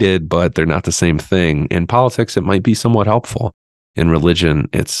related, but they're not the same thing. In politics, it might be somewhat helpful. In religion,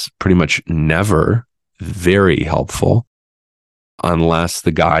 it's pretty much never very helpful, unless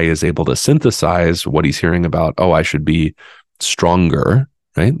the guy is able to synthesize what he's hearing about. Oh, I should be stronger,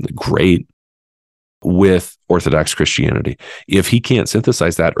 right? Great. with Orthodox Christianity. If he can't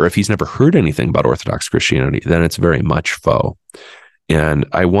synthesize that, or if he's never heard anything about Orthodox Christianity, then it's very much faux. And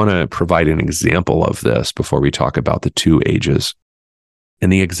I want to provide an example of this before we talk about the two ages.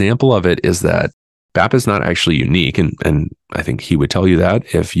 And the example of it is that BHoP is not actually unique. And I think he would tell you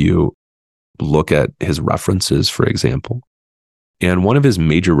that if you look at his references, for example. And one of his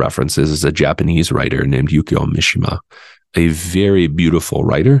major references is a Japanese writer named Yukio Mishima, a very beautiful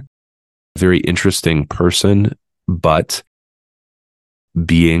writer, very interesting person, but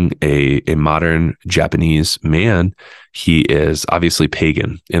being a modern Japanese man, he is obviously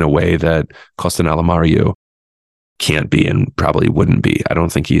pagan in a way that Costanalamario can't be and probably wouldn't be. I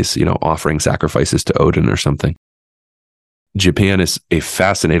don't think he's, offering sacrifices to Odin or something. Japan is a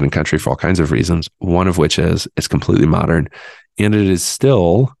fascinating country for all kinds of reasons, one of which is it's completely modern, and it is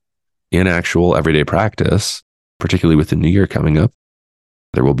still in actual everyday practice, particularly with the New Year coming up.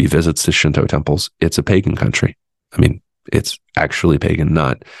 There will be visits to Shinto temples. It's a pagan country. I mean, it's actually pagan,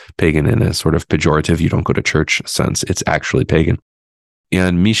 not pagan in a sort of pejorative, you don't go to church sense. It's actually pagan.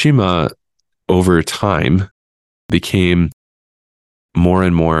 And Mishima, over time, became more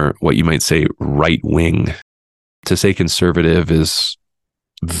and more what you might say right-wing. To say conservative is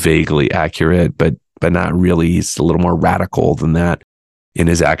vaguely accurate, but not really. He's a little more radical than that in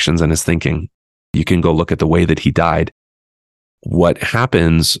his actions and his thinking. You can go look at the way that he died. What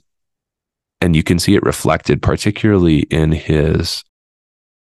happens, and you can see it reflected particularly in his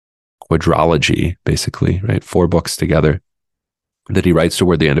quadrology, basically, right? 4 books together that he writes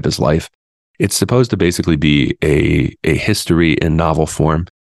toward the end of his life. It's supposed to basically be a history in novel form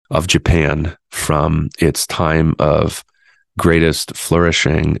of Japan from its time of greatest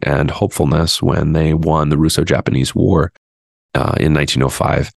flourishing and hopefulness when they won the Russo-Japanese War in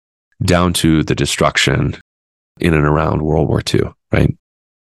 1905, down to the destruction in and around World War II, right?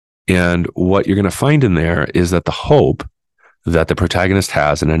 And what you're going to find in there is that the hope that the protagonist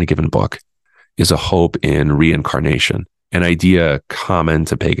has in any given book is a hope in reincarnation, an idea common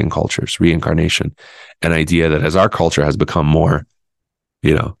to pagan cultures, reincarnation, an idea that as our culture has become more,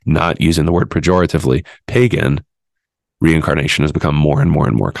 not using the word pejoratively, pagan, reincarnation has become more and more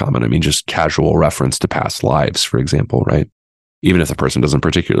and more common. I mean, just casual reference to past lives, for example, right? Even if the person doesn't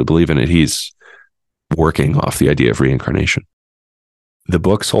particularly believe in it, he's working off the idea of reincarnation. The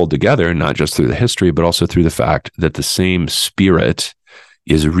books hold together, not just through the history, but also through the fact that the same spirit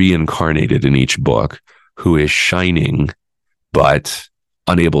is reincarnated in each book, who is shining, but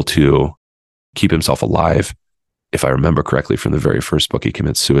unable to keep himself alive. If I remember correctly from the very first book, he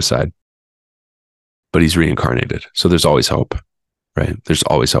commits suicide, but he's reincarnated. So there's always hope, right? There's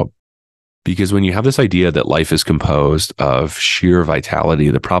always hope. Because when you have this idea that life is composed of sheer vitality,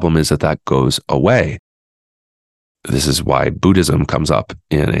 the problem is that goes away. This is why Buddhism comes up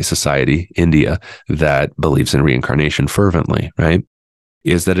in a society, India, that believes in reincarnation fervently, right?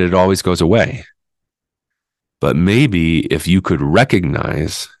 Is that it always goes away. But maybe if you could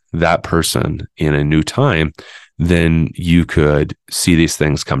recognize that person in a new time, then you could see these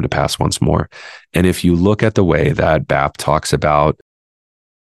things come to pass once more. And if you look at the way that BHoP talks about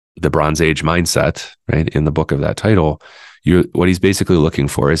the Bronze Age mindset, right, in the book of that title, what he's basically looking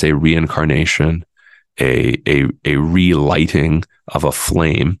for is a reincarnation, a relighting of a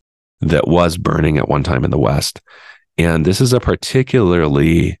flame that was burning at one time in the West. And this is a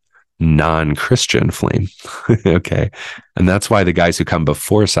particularly non-Christian flame. Okay. And that's why the guys who come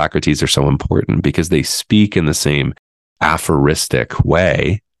before Socrates are so important, because they speak in the same aphoristic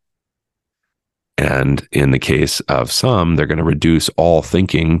way. And in the case of some, they're going to reduce all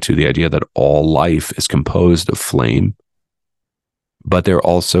thinking to the idea that all life is composed of flame. But they're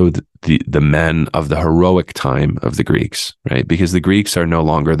also the men of the heroic time of the Greeks, right? Because the Greeks are no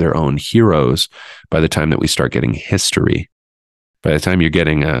longer their own heroes by the time that we start getting history. By the time you're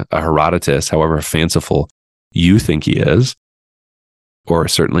getting a Herodotus, however fanciful you think he is, or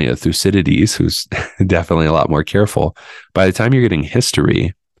certainly a Thucydides, who's definitely a lot more careful, by the time you're getting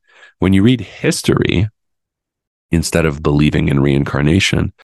history, when you read history, instead of believing in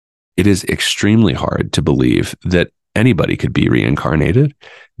reincarnation, it is extremely hard to believe that anybody could be reincarnated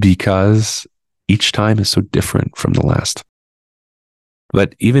because each time is so different from the last.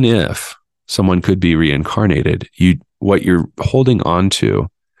 But even if someone could be reincarnated, what you're holding on to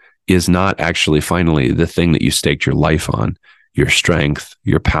is not actually finally the thing that you staked your life on, your strength,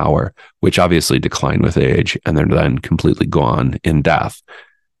 your power, which obviously decline with age and they're then completely gone in death.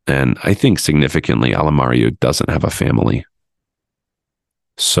 And I think significantly, Alamario doesn't have a family.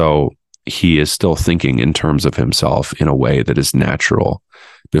 So he is still thinking in terms of himself in a way that is natural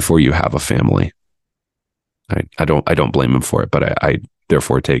before you have a family. I don't blame him for it, but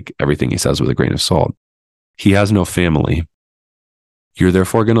Therefore, take everything he says with a grain of salt. He has no family. You're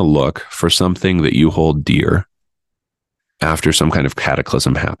therefore going to look for something that you hold dear after some kind of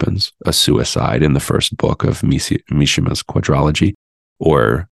cataclysm happens, a suicide in the first book of Mishima's quadrology,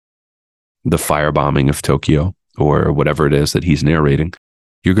 or the firebombing of Tokyo, or whatever it is that he's narrating.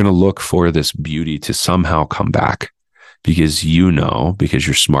 You're going to look for this beauty to somehow come back because because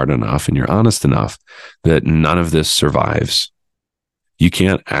you're smart enough and you're honest enough that none of this survives. You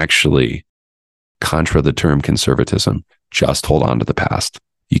can't actually, contra the term conservatism, just hold on to the past.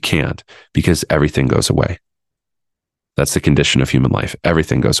 You can't, because everything goes away. That's the condition of human life.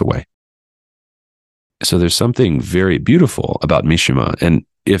 Everything goes away. So there's something very beautiful about Mishima. And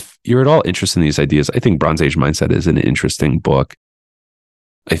if you're at all interested in these ideas, I think Bronze Age Mindset is an interesting book.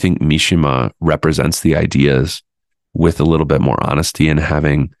 I think Mishima represents the ideas with a little bit more honesty, and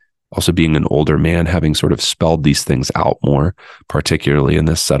also being an older man, having sort of spelled these things out more, particularly in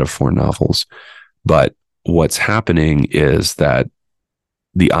this set of 4 novels. But what's happening is that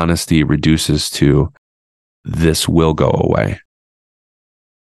the honesty reduces to, this will go away.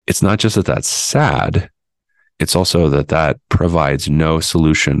 It's not just that that's sad, it's also that provides no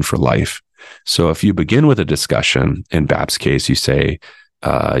solution for life. So if you begin with a discussion, in BAP's case, you say,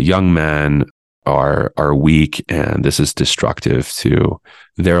 young men are weak and this is destructive to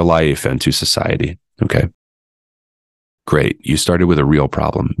their life and to society. Okay. Great. You started with a real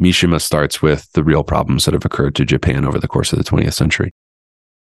problem. Mishima starts with the real problems that have occurred to Japan over the course of the 20th century.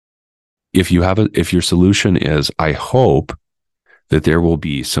 If your solution is, I hope that there will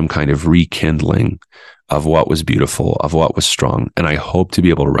be some kind of rekindling of what was beautiful, of what was strong, and I hope to be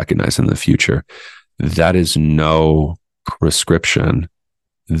able to recognize in the future, that is no prescription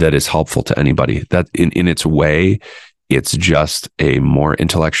that is helpful to anybody. That in its way, it's just a more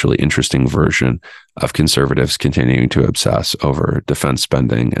intellectually interesting version of conservatives continuing to obsess over defense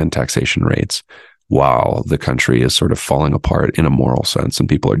spending and taxation rates while the country is sort of falling apart in a moral sense and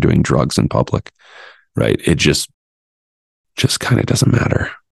people are doing drugs in public, right? It just kind of doesn't matter.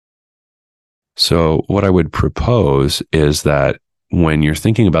 So what I would propose is that when you're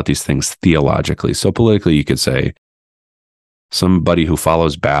thinking about these things theologically, so politically, you could say, somebody who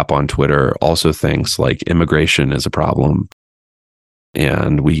follows BAP on Twitter also thinks like immigration is a problem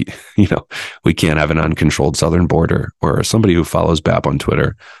and we can't have an uncontrolled southern border. Or somebody who follows BAP on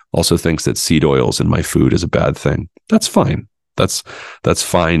Twitter also thinks that seed oils in my food is a bad thing. That's fine. That's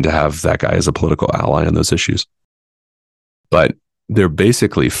fine to have that guy as a political ally on those issues. But they're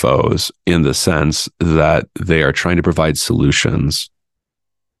basically foes in the sense that they are trying to provide solutions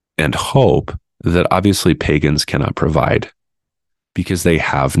and hope that obviously pagans cannot provide, because they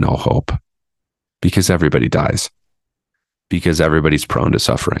have no hope, because everybody dies, because everybody's prone to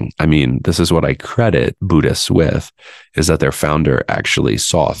suffering. I mean, this is what I credit Buddhists with, is that their founder actually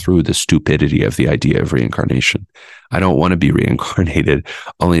saw through the stupidity of the idea of reincarnation. I don't want to be reincarnated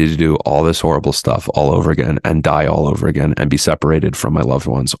only to do all this horrible stuff all over again and die all over again and be separated from my loved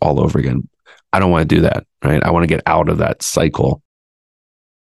ones all over again. I don't want to do that, right? I want to get out of that cycle.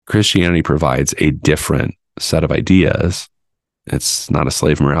 Christianity provides a different set of ideas. It's not a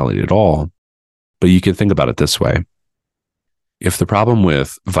slave morality at all, but you can think about it this way. If the problem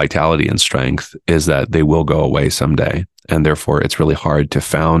with vitality and strength is that they will go away someday, and therefore it's really hard to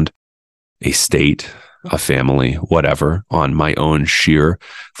found a state, a family, whatever, on my own sheer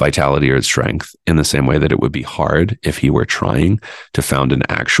vitality or strength, in the same way that it would be hard if he were trying to found an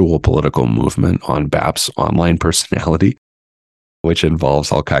actual political movement on BAP's online personality, which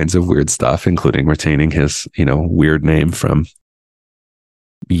involves all kinds of weird stuff, including retaining his, weird name from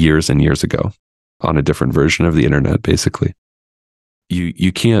years and years ago on a different version of the internet, basically.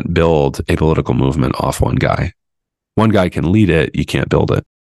 You can't build a political movement off one guy. One guy can lead it, you can't build it.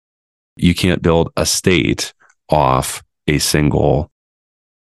 You can't build a state off a single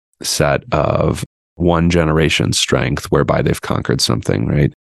set of one generation strength whereby they've conquered something,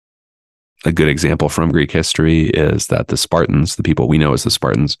 right? A good example from Greek history is that the Spartans, the people we know as the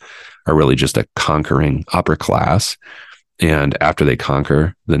Spartans, are really just a conquering upper class. And after they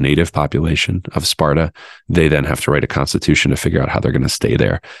conquer the native population of Sparta, they then have to write a constitution to figure out how they're going to stay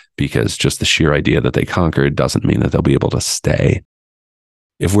there, because just the sheer idea that they conquered doesn't mean that they'll be able to stay.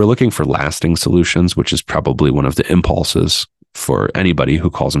 If we're looking for lasting solutions, which is probably one of the impulses for anybody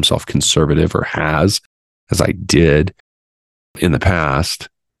who calls himself conservative or has, as I did in the past,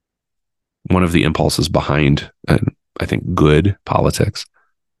 one of the impulses behind, I think, good politics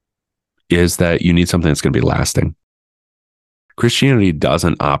is that you need something that's going to be lasting. Christianity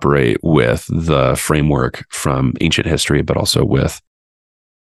doesn't operate with the framework from ancient history, but also with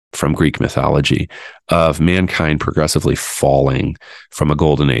from Greek mythology of mankind progressively falling from a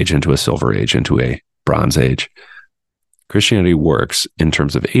golden age into a silver age into a bronze age. Christianity works in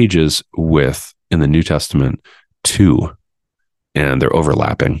terms of ages with, in the New Testament, two, and they're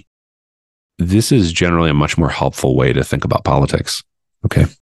overlapping. This is generally a much more helpful way to think about politics, okay?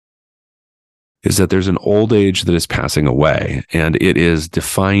 Is that there's an old age that is passing away, and it is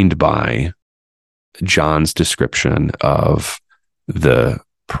defined by John's description of the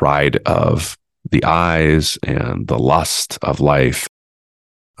pride of the eyes and the lust of life.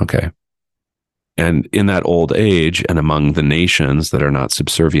 Okay. And in that old age and among the nations that are not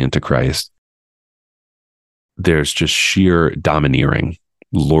subservient to Christ, there's just sheer domineering,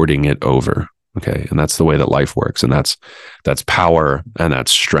 lording it over. Okay. And that's the way that life works. And that's power and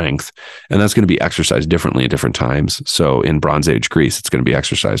that's strength. And that's going to be exercised differently at different times. So in Bronze Age Greece, it's going to be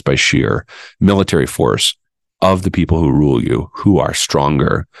exercised by sheer military force of the people who rule you, who are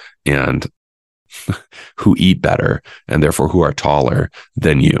stronger and who eat better, and therefore who are taller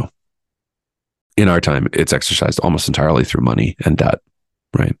than you. In our time, it's exercised almost entirely through money and debt,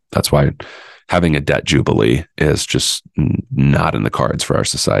 right? That's why having a debt jubilee is just not in the cards for our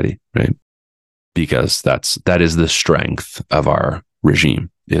society, right? Because that is the strength of our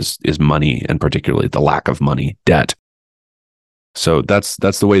regime is money, and particularly the lack of money, debt. So that's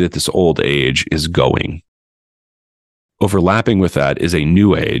the way that this old age is going. Overlapping with that is a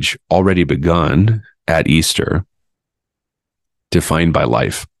new age already begun at Easter, defined by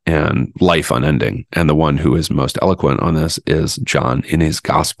life and life unending. And the one who is most eloquent on this is John in his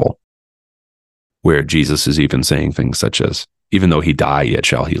gospel, where Jesus is even saying things such as, even though he die, yet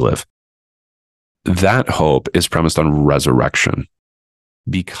shall he live. That hope is premised on resurrection.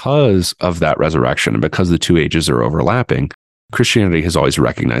 Because of that resurrection, and because the two ages are overlapping, Christianity has always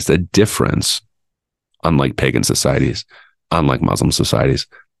recognized a difference, unlike pagan societies, unlike Muslim societies,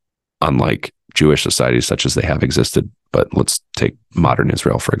 unlike Jewish societies such as they have existed. But let's take modern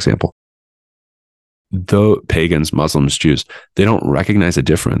Israel, for example. Though pagans, Muslims, Jews, they don't recognize a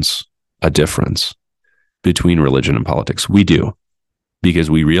difference between religion and politics. We do,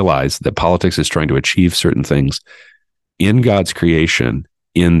 because we realize that politics is trying to achieve certain things in God's creation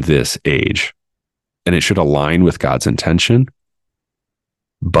in this age. And it should align with God's intention,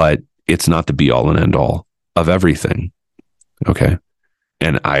 but it's not the be all and end all of everything. Okay.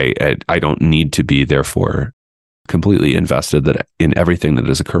 And I don't need to be therefore completely invested in everything that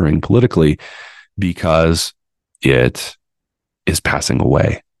is occurring politically, because it is passing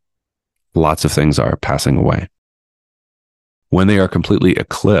away. Lots of things are passing away. When they are completely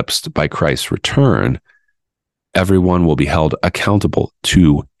eclipsed by Christ's return, everyone will be held accountable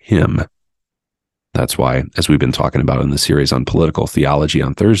to him. That's why, as we've been talking about in the series on political theology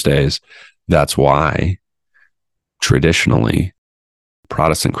on Thursdays, that's why traditionally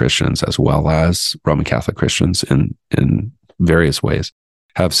Protestant Christians, as well as Roman Catholic Christians in various ways,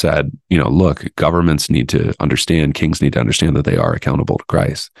 have said, look, governments need to understand, kings need to understand that they are accountable to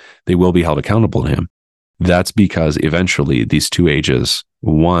Christ. They will be held accountable to him. That's because eventually these two ages,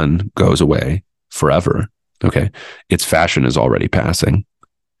 one goes away forever. Okay. Its fashion is already passing.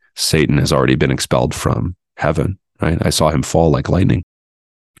 Satan has already been expelled from heaven, right? I saw him fall like lightning.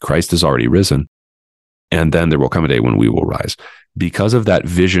 Christ has already risen. And then there will come a day when we will rise. Because of that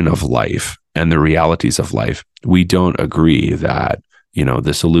vision of life and the realities of life, we don't agree that,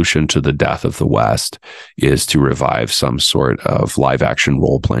 the solution to the death of the West is to revive some sort of live action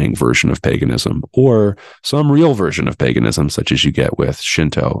role playing version of paganism, or some real version of paganism, such as you get with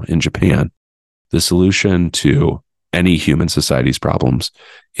Shinto in Japan. The solution to any human society's problems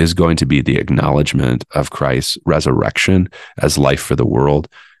is going to be the acknowledgement of Christ's resurrection as life for the world.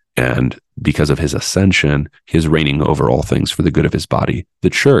 And because of his ascension, his reigning over all things for the good of his body, the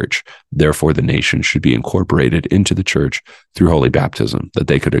church. Therefore, the nation should be incorporated into the church through holy baptism, that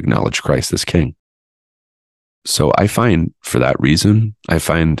they could acknowledge Christ as king. So I find, for that reason,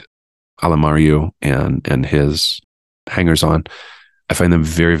 Alemario and his hangers-on, I find them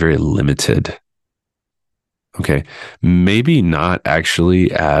very, very limited. Okay. Maybe not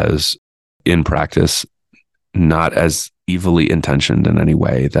actually as, in practice, not as evilly intentioned in any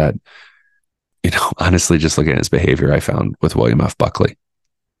way that, honestly, just looking at his behavior, I found with William F. Buckley.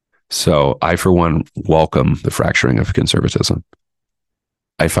 So I, for one, welcome the fracturing of conservatism.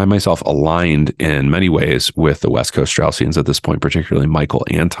 I find myself aligned in many ways with the West Coast Straussians at this point, particularly Michael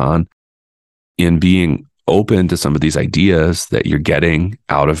Anton, in being open to some of these ideas that you're getting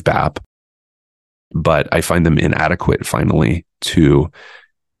out of BAP. But I find them inadequate, finally, to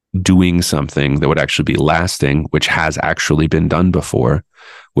doing something that would actually be lasting, which has actually been done before,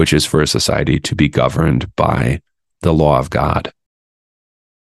 which is for a society to be governed by the law of God.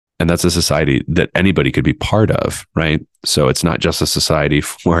 And that's a society that anybody could be part of, right? So it's not just a society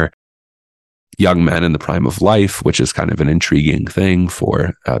for young men in the prime of life, which is kind of an intriguing thing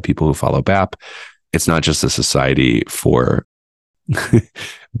for people who follow BHoP. It's not just a society for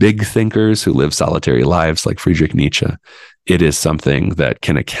big thinkers who live solitary lives like Friedrich Nietzsche. It is something that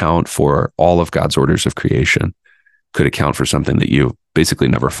can account for all of God's orders of creation, could account for something that you basically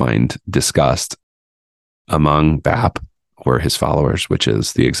never find discussed among BHoP or his followers, which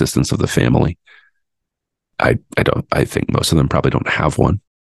is the existence of the family. I think most of them probably don't have one.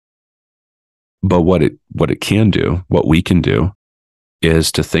 But what it can do, what we can do,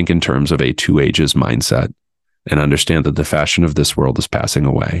 is to think in terms of a two ages mindset and understand that the fashion of this world is passing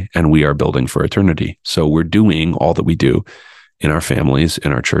away and we are building for eternity. So we're doing all that we do in our families,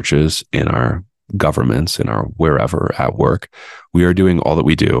 in our churches, in our governments, in our wherever at work. We are doing all that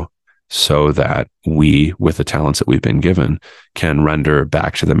we do so that we, with the talents that we've been given, can render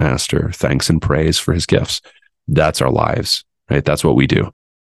back to the Master thanks and praise for his gifts. That's our lives, right? That's what we do.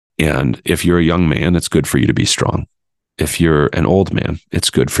 And if you're a young man, it's good for you to be strong. If you're an old man, it's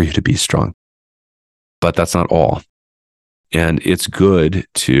good for you to be strong. But that's not all. And it's good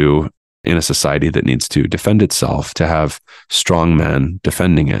to, in a society that needs to defend itself, to have strong men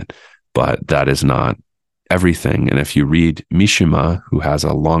defending it. But that is not everything. And if you read Mishima, who has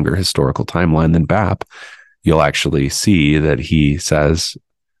a longer historical timeline than BHoP, you'll actually see that he says,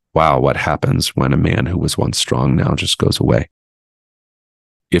 wow, what happens when a man who was once strong now just goes away?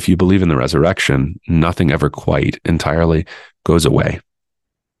 If you believe in the resurrection, nothing ever quite entirely goes away.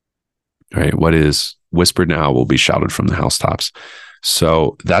 Right? What is whispered now will be shouted from the housetops.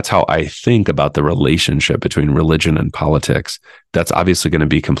 So that's how I think about the relationship between religion and politics. That's obviously going to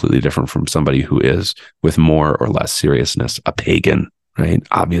be completely different from somebody who is, with more or less seriousness, a pagan, right?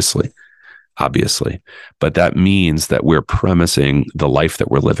 Obviously. But that means that we're premising the life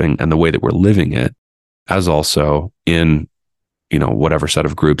that we're living and the way that we're living it as also in, whatever set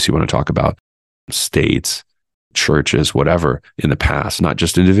of groups you want to talk about, states, churches, whatever, in the past, not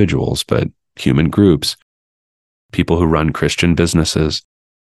just individuals, but human groups, people who run Christian businesses,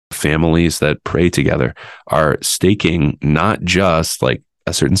 families that pray together, are staking not just like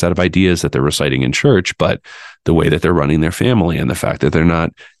a certain set of ideas that they're reciting in church, but the way that they're running their family and the fact that they're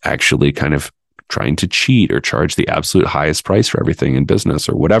not actually kind of trying to cheat or charge the absolute highest price for everything in business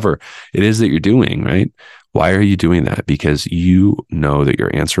or whatever it is that you're doing, right? Why are you doing that? Because you know that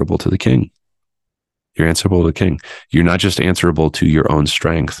you're answerable to the King. You're answerable to the King. You're not just answerable to your own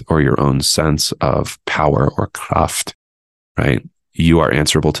strength or your own sense of power or kraft, right? You are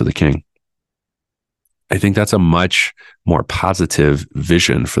answerable to the King. I think that's a much more positive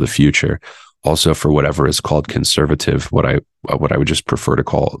vision for the future. Also for whatever is called conservative, what I would just prefer to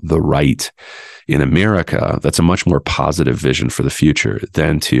call the right in America. That's a much more positive vision for the future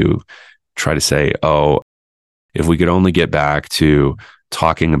than to try to say, oh, if we could only get back to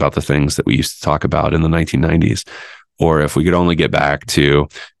talking about the things that we used to talk about in the 1990s, or if we could only get back to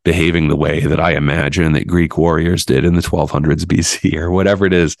behaving the way that I imagine that Greek warriors did in the 1200s BC, or whatever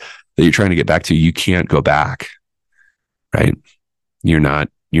it is that you're trying to get back to, you can't go back, right? You're not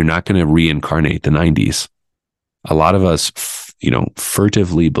going to reincarnate the 90s. A lot of us,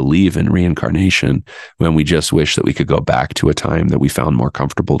 furtively believe in reincarnation when we just wish that we could go back to a time that we found more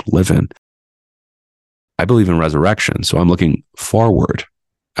comfortable to live in. I believe in resurrection, so I'm looking forward,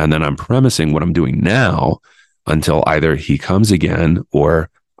 and then I'm premising what I'm doing now until either he comes again or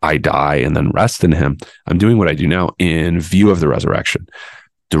I die and then rest in him. I'm doing what I do now in view of the resurrection.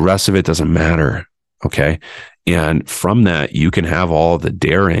 The rest of it doesn't matter, okay? And from that, you can have all the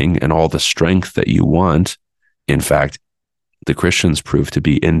daring and all the strength that you want. In fact, the Christians proved to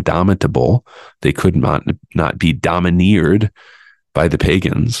be indomitable. They could not be domineered by the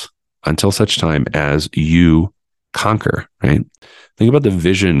pagans until such time as you conquer, right? Think about the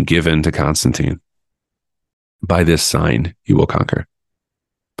vision given to Constantine. By this sign, you will conquer.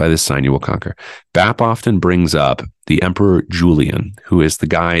 By this sign, you will conquer. BHoP often brings up the Emperor Julian, who is the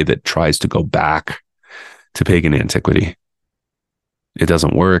guy that tries to go back to pagan antiquity. It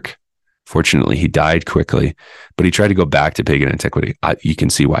doesn't work. Fortunately, he died quickly, but he tried to go back to pagan antiquity. You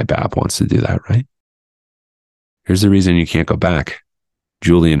can see why BHoP wants to do that, right? Here's the reason you can't go back.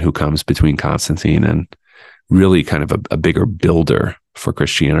 Julian, who comes between Constantine and really kind of a bigger builder for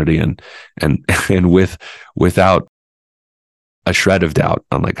Christianity and without a shred of doubt,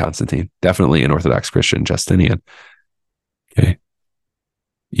 unlike Constantine, definitely an Orthodox Christian, Justinian. Okay.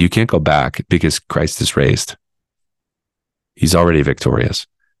 You can't go back because Christ is raised. He's already victorious.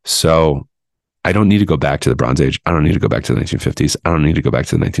 So I don't need to go back to the Bronze Age. I don't need to go back to the 1950s. I don't need to go back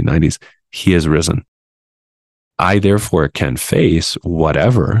to the 1990s. He has risen. I therefore can face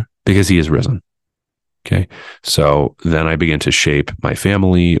whatever because he is risen. Okay. So then I begin to shape my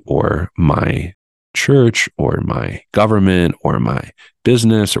family or my church or my government or my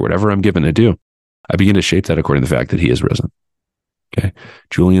business or whatever I'm given to do. I begin to shape that according to the fact that he is risen. Okay.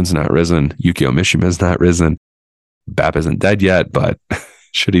 Julian's not risen. Yukio Mishima's not risen. Bap isn't dead yet, but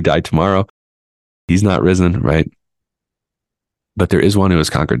should he die tomorrow? He's not risen, right? But there is one who has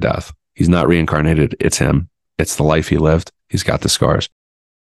conquered death. He's not reincarnated. It's him. It's the life he lived. He's got the scars.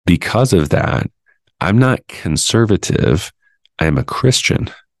 Because of that, I'm not conservative. I am a Christian.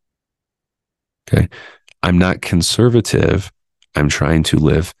 Okay. I'm not conservative. I'm trying to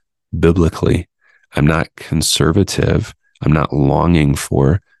live biblically. I'm not conservative. I'm not longing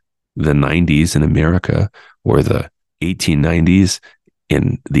for the 90s in America or the 1890s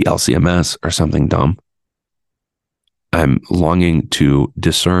in the LCMS or something dumb. I'm longing to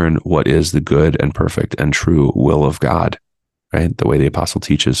discern what is the good and perfect and true will of God, right? The way the apostle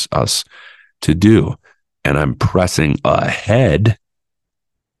teaches us to do. And I'm pressing ahead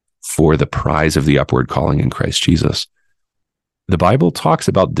for the prize of the upward calling in Christ Jesus. The Bible talks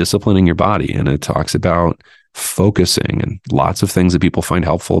about disciplining your body, and it talks about focusing and lots of things that people find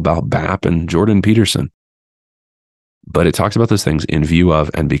helpful about BAP and Jordan Peterson. But it talks about those things in view of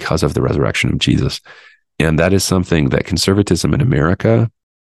and because of the resurrection of Jesus. And that is something that conservatism in America,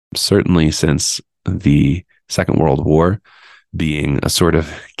 certainly since the Second World War, being a sort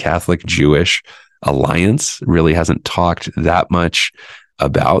of Catholic-Jewish alliance, really hasn't talked that much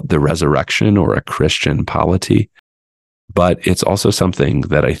about the resurrection or a Christian polity. But it's also something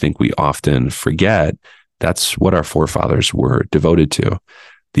that I think we often forget. That's what our forefathers were devoted to.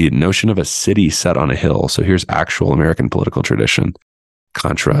 The notion of a city set on a hill. So here's actual American political tradition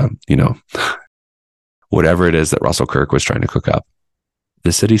contra, whatever it is that Russell Kirk was trying to cook up.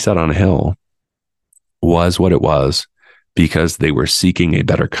 The city set on a hill was what it was because they were seeking a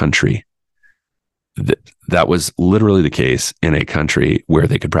better country. That was literally the case in a country where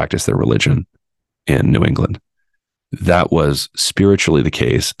they could practice their religion in New England. That was spiritually the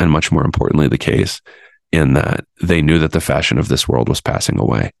case, and much more importantly, the case in that they knew that the fashion of this world was passing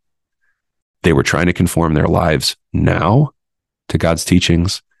away. They were trying to conform their lives now to God's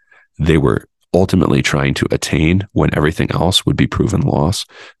teachings. They were ultimately trying to attain when everything else would be proven loss.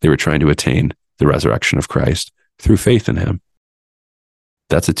 They were trying to attain the resurrection of Christ through faith in him.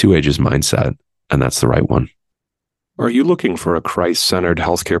 That's a two ages mindset, and that's the right one. Are you looking for a Christ-centered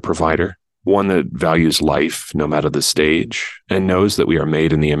healthcare provider? One that values life no matter the stage and knows that we are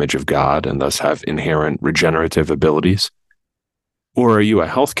made in the image of God and thus have inherent regenerative abilities? Or are you a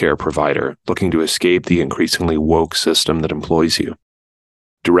healthcare provider looking to escape the increasingly woke system that employs you?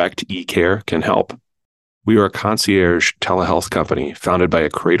 Direct eCare can help. We are a concierge telehealth company founded by a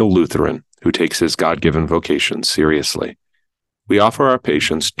cradle Lutheran who takes his God-given vocation seriously. We offer our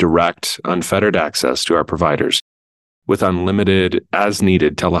patients direct, unfettered access to our providers with unlimited,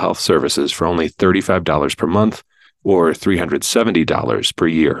 as-needed telehealth services for only $35 per month or $370 per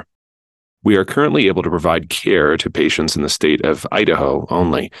year. We are currently able to provide care to patients in the state of Idaho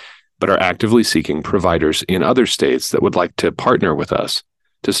only, but are actively seeking providers in other states that would like to partner with us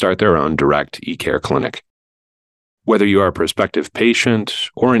to start their own direct eCare clinic. Whether you are a prospective patient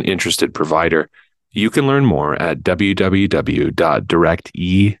or an interested provider, you can learn more at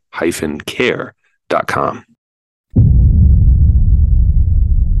www.directe-care.com.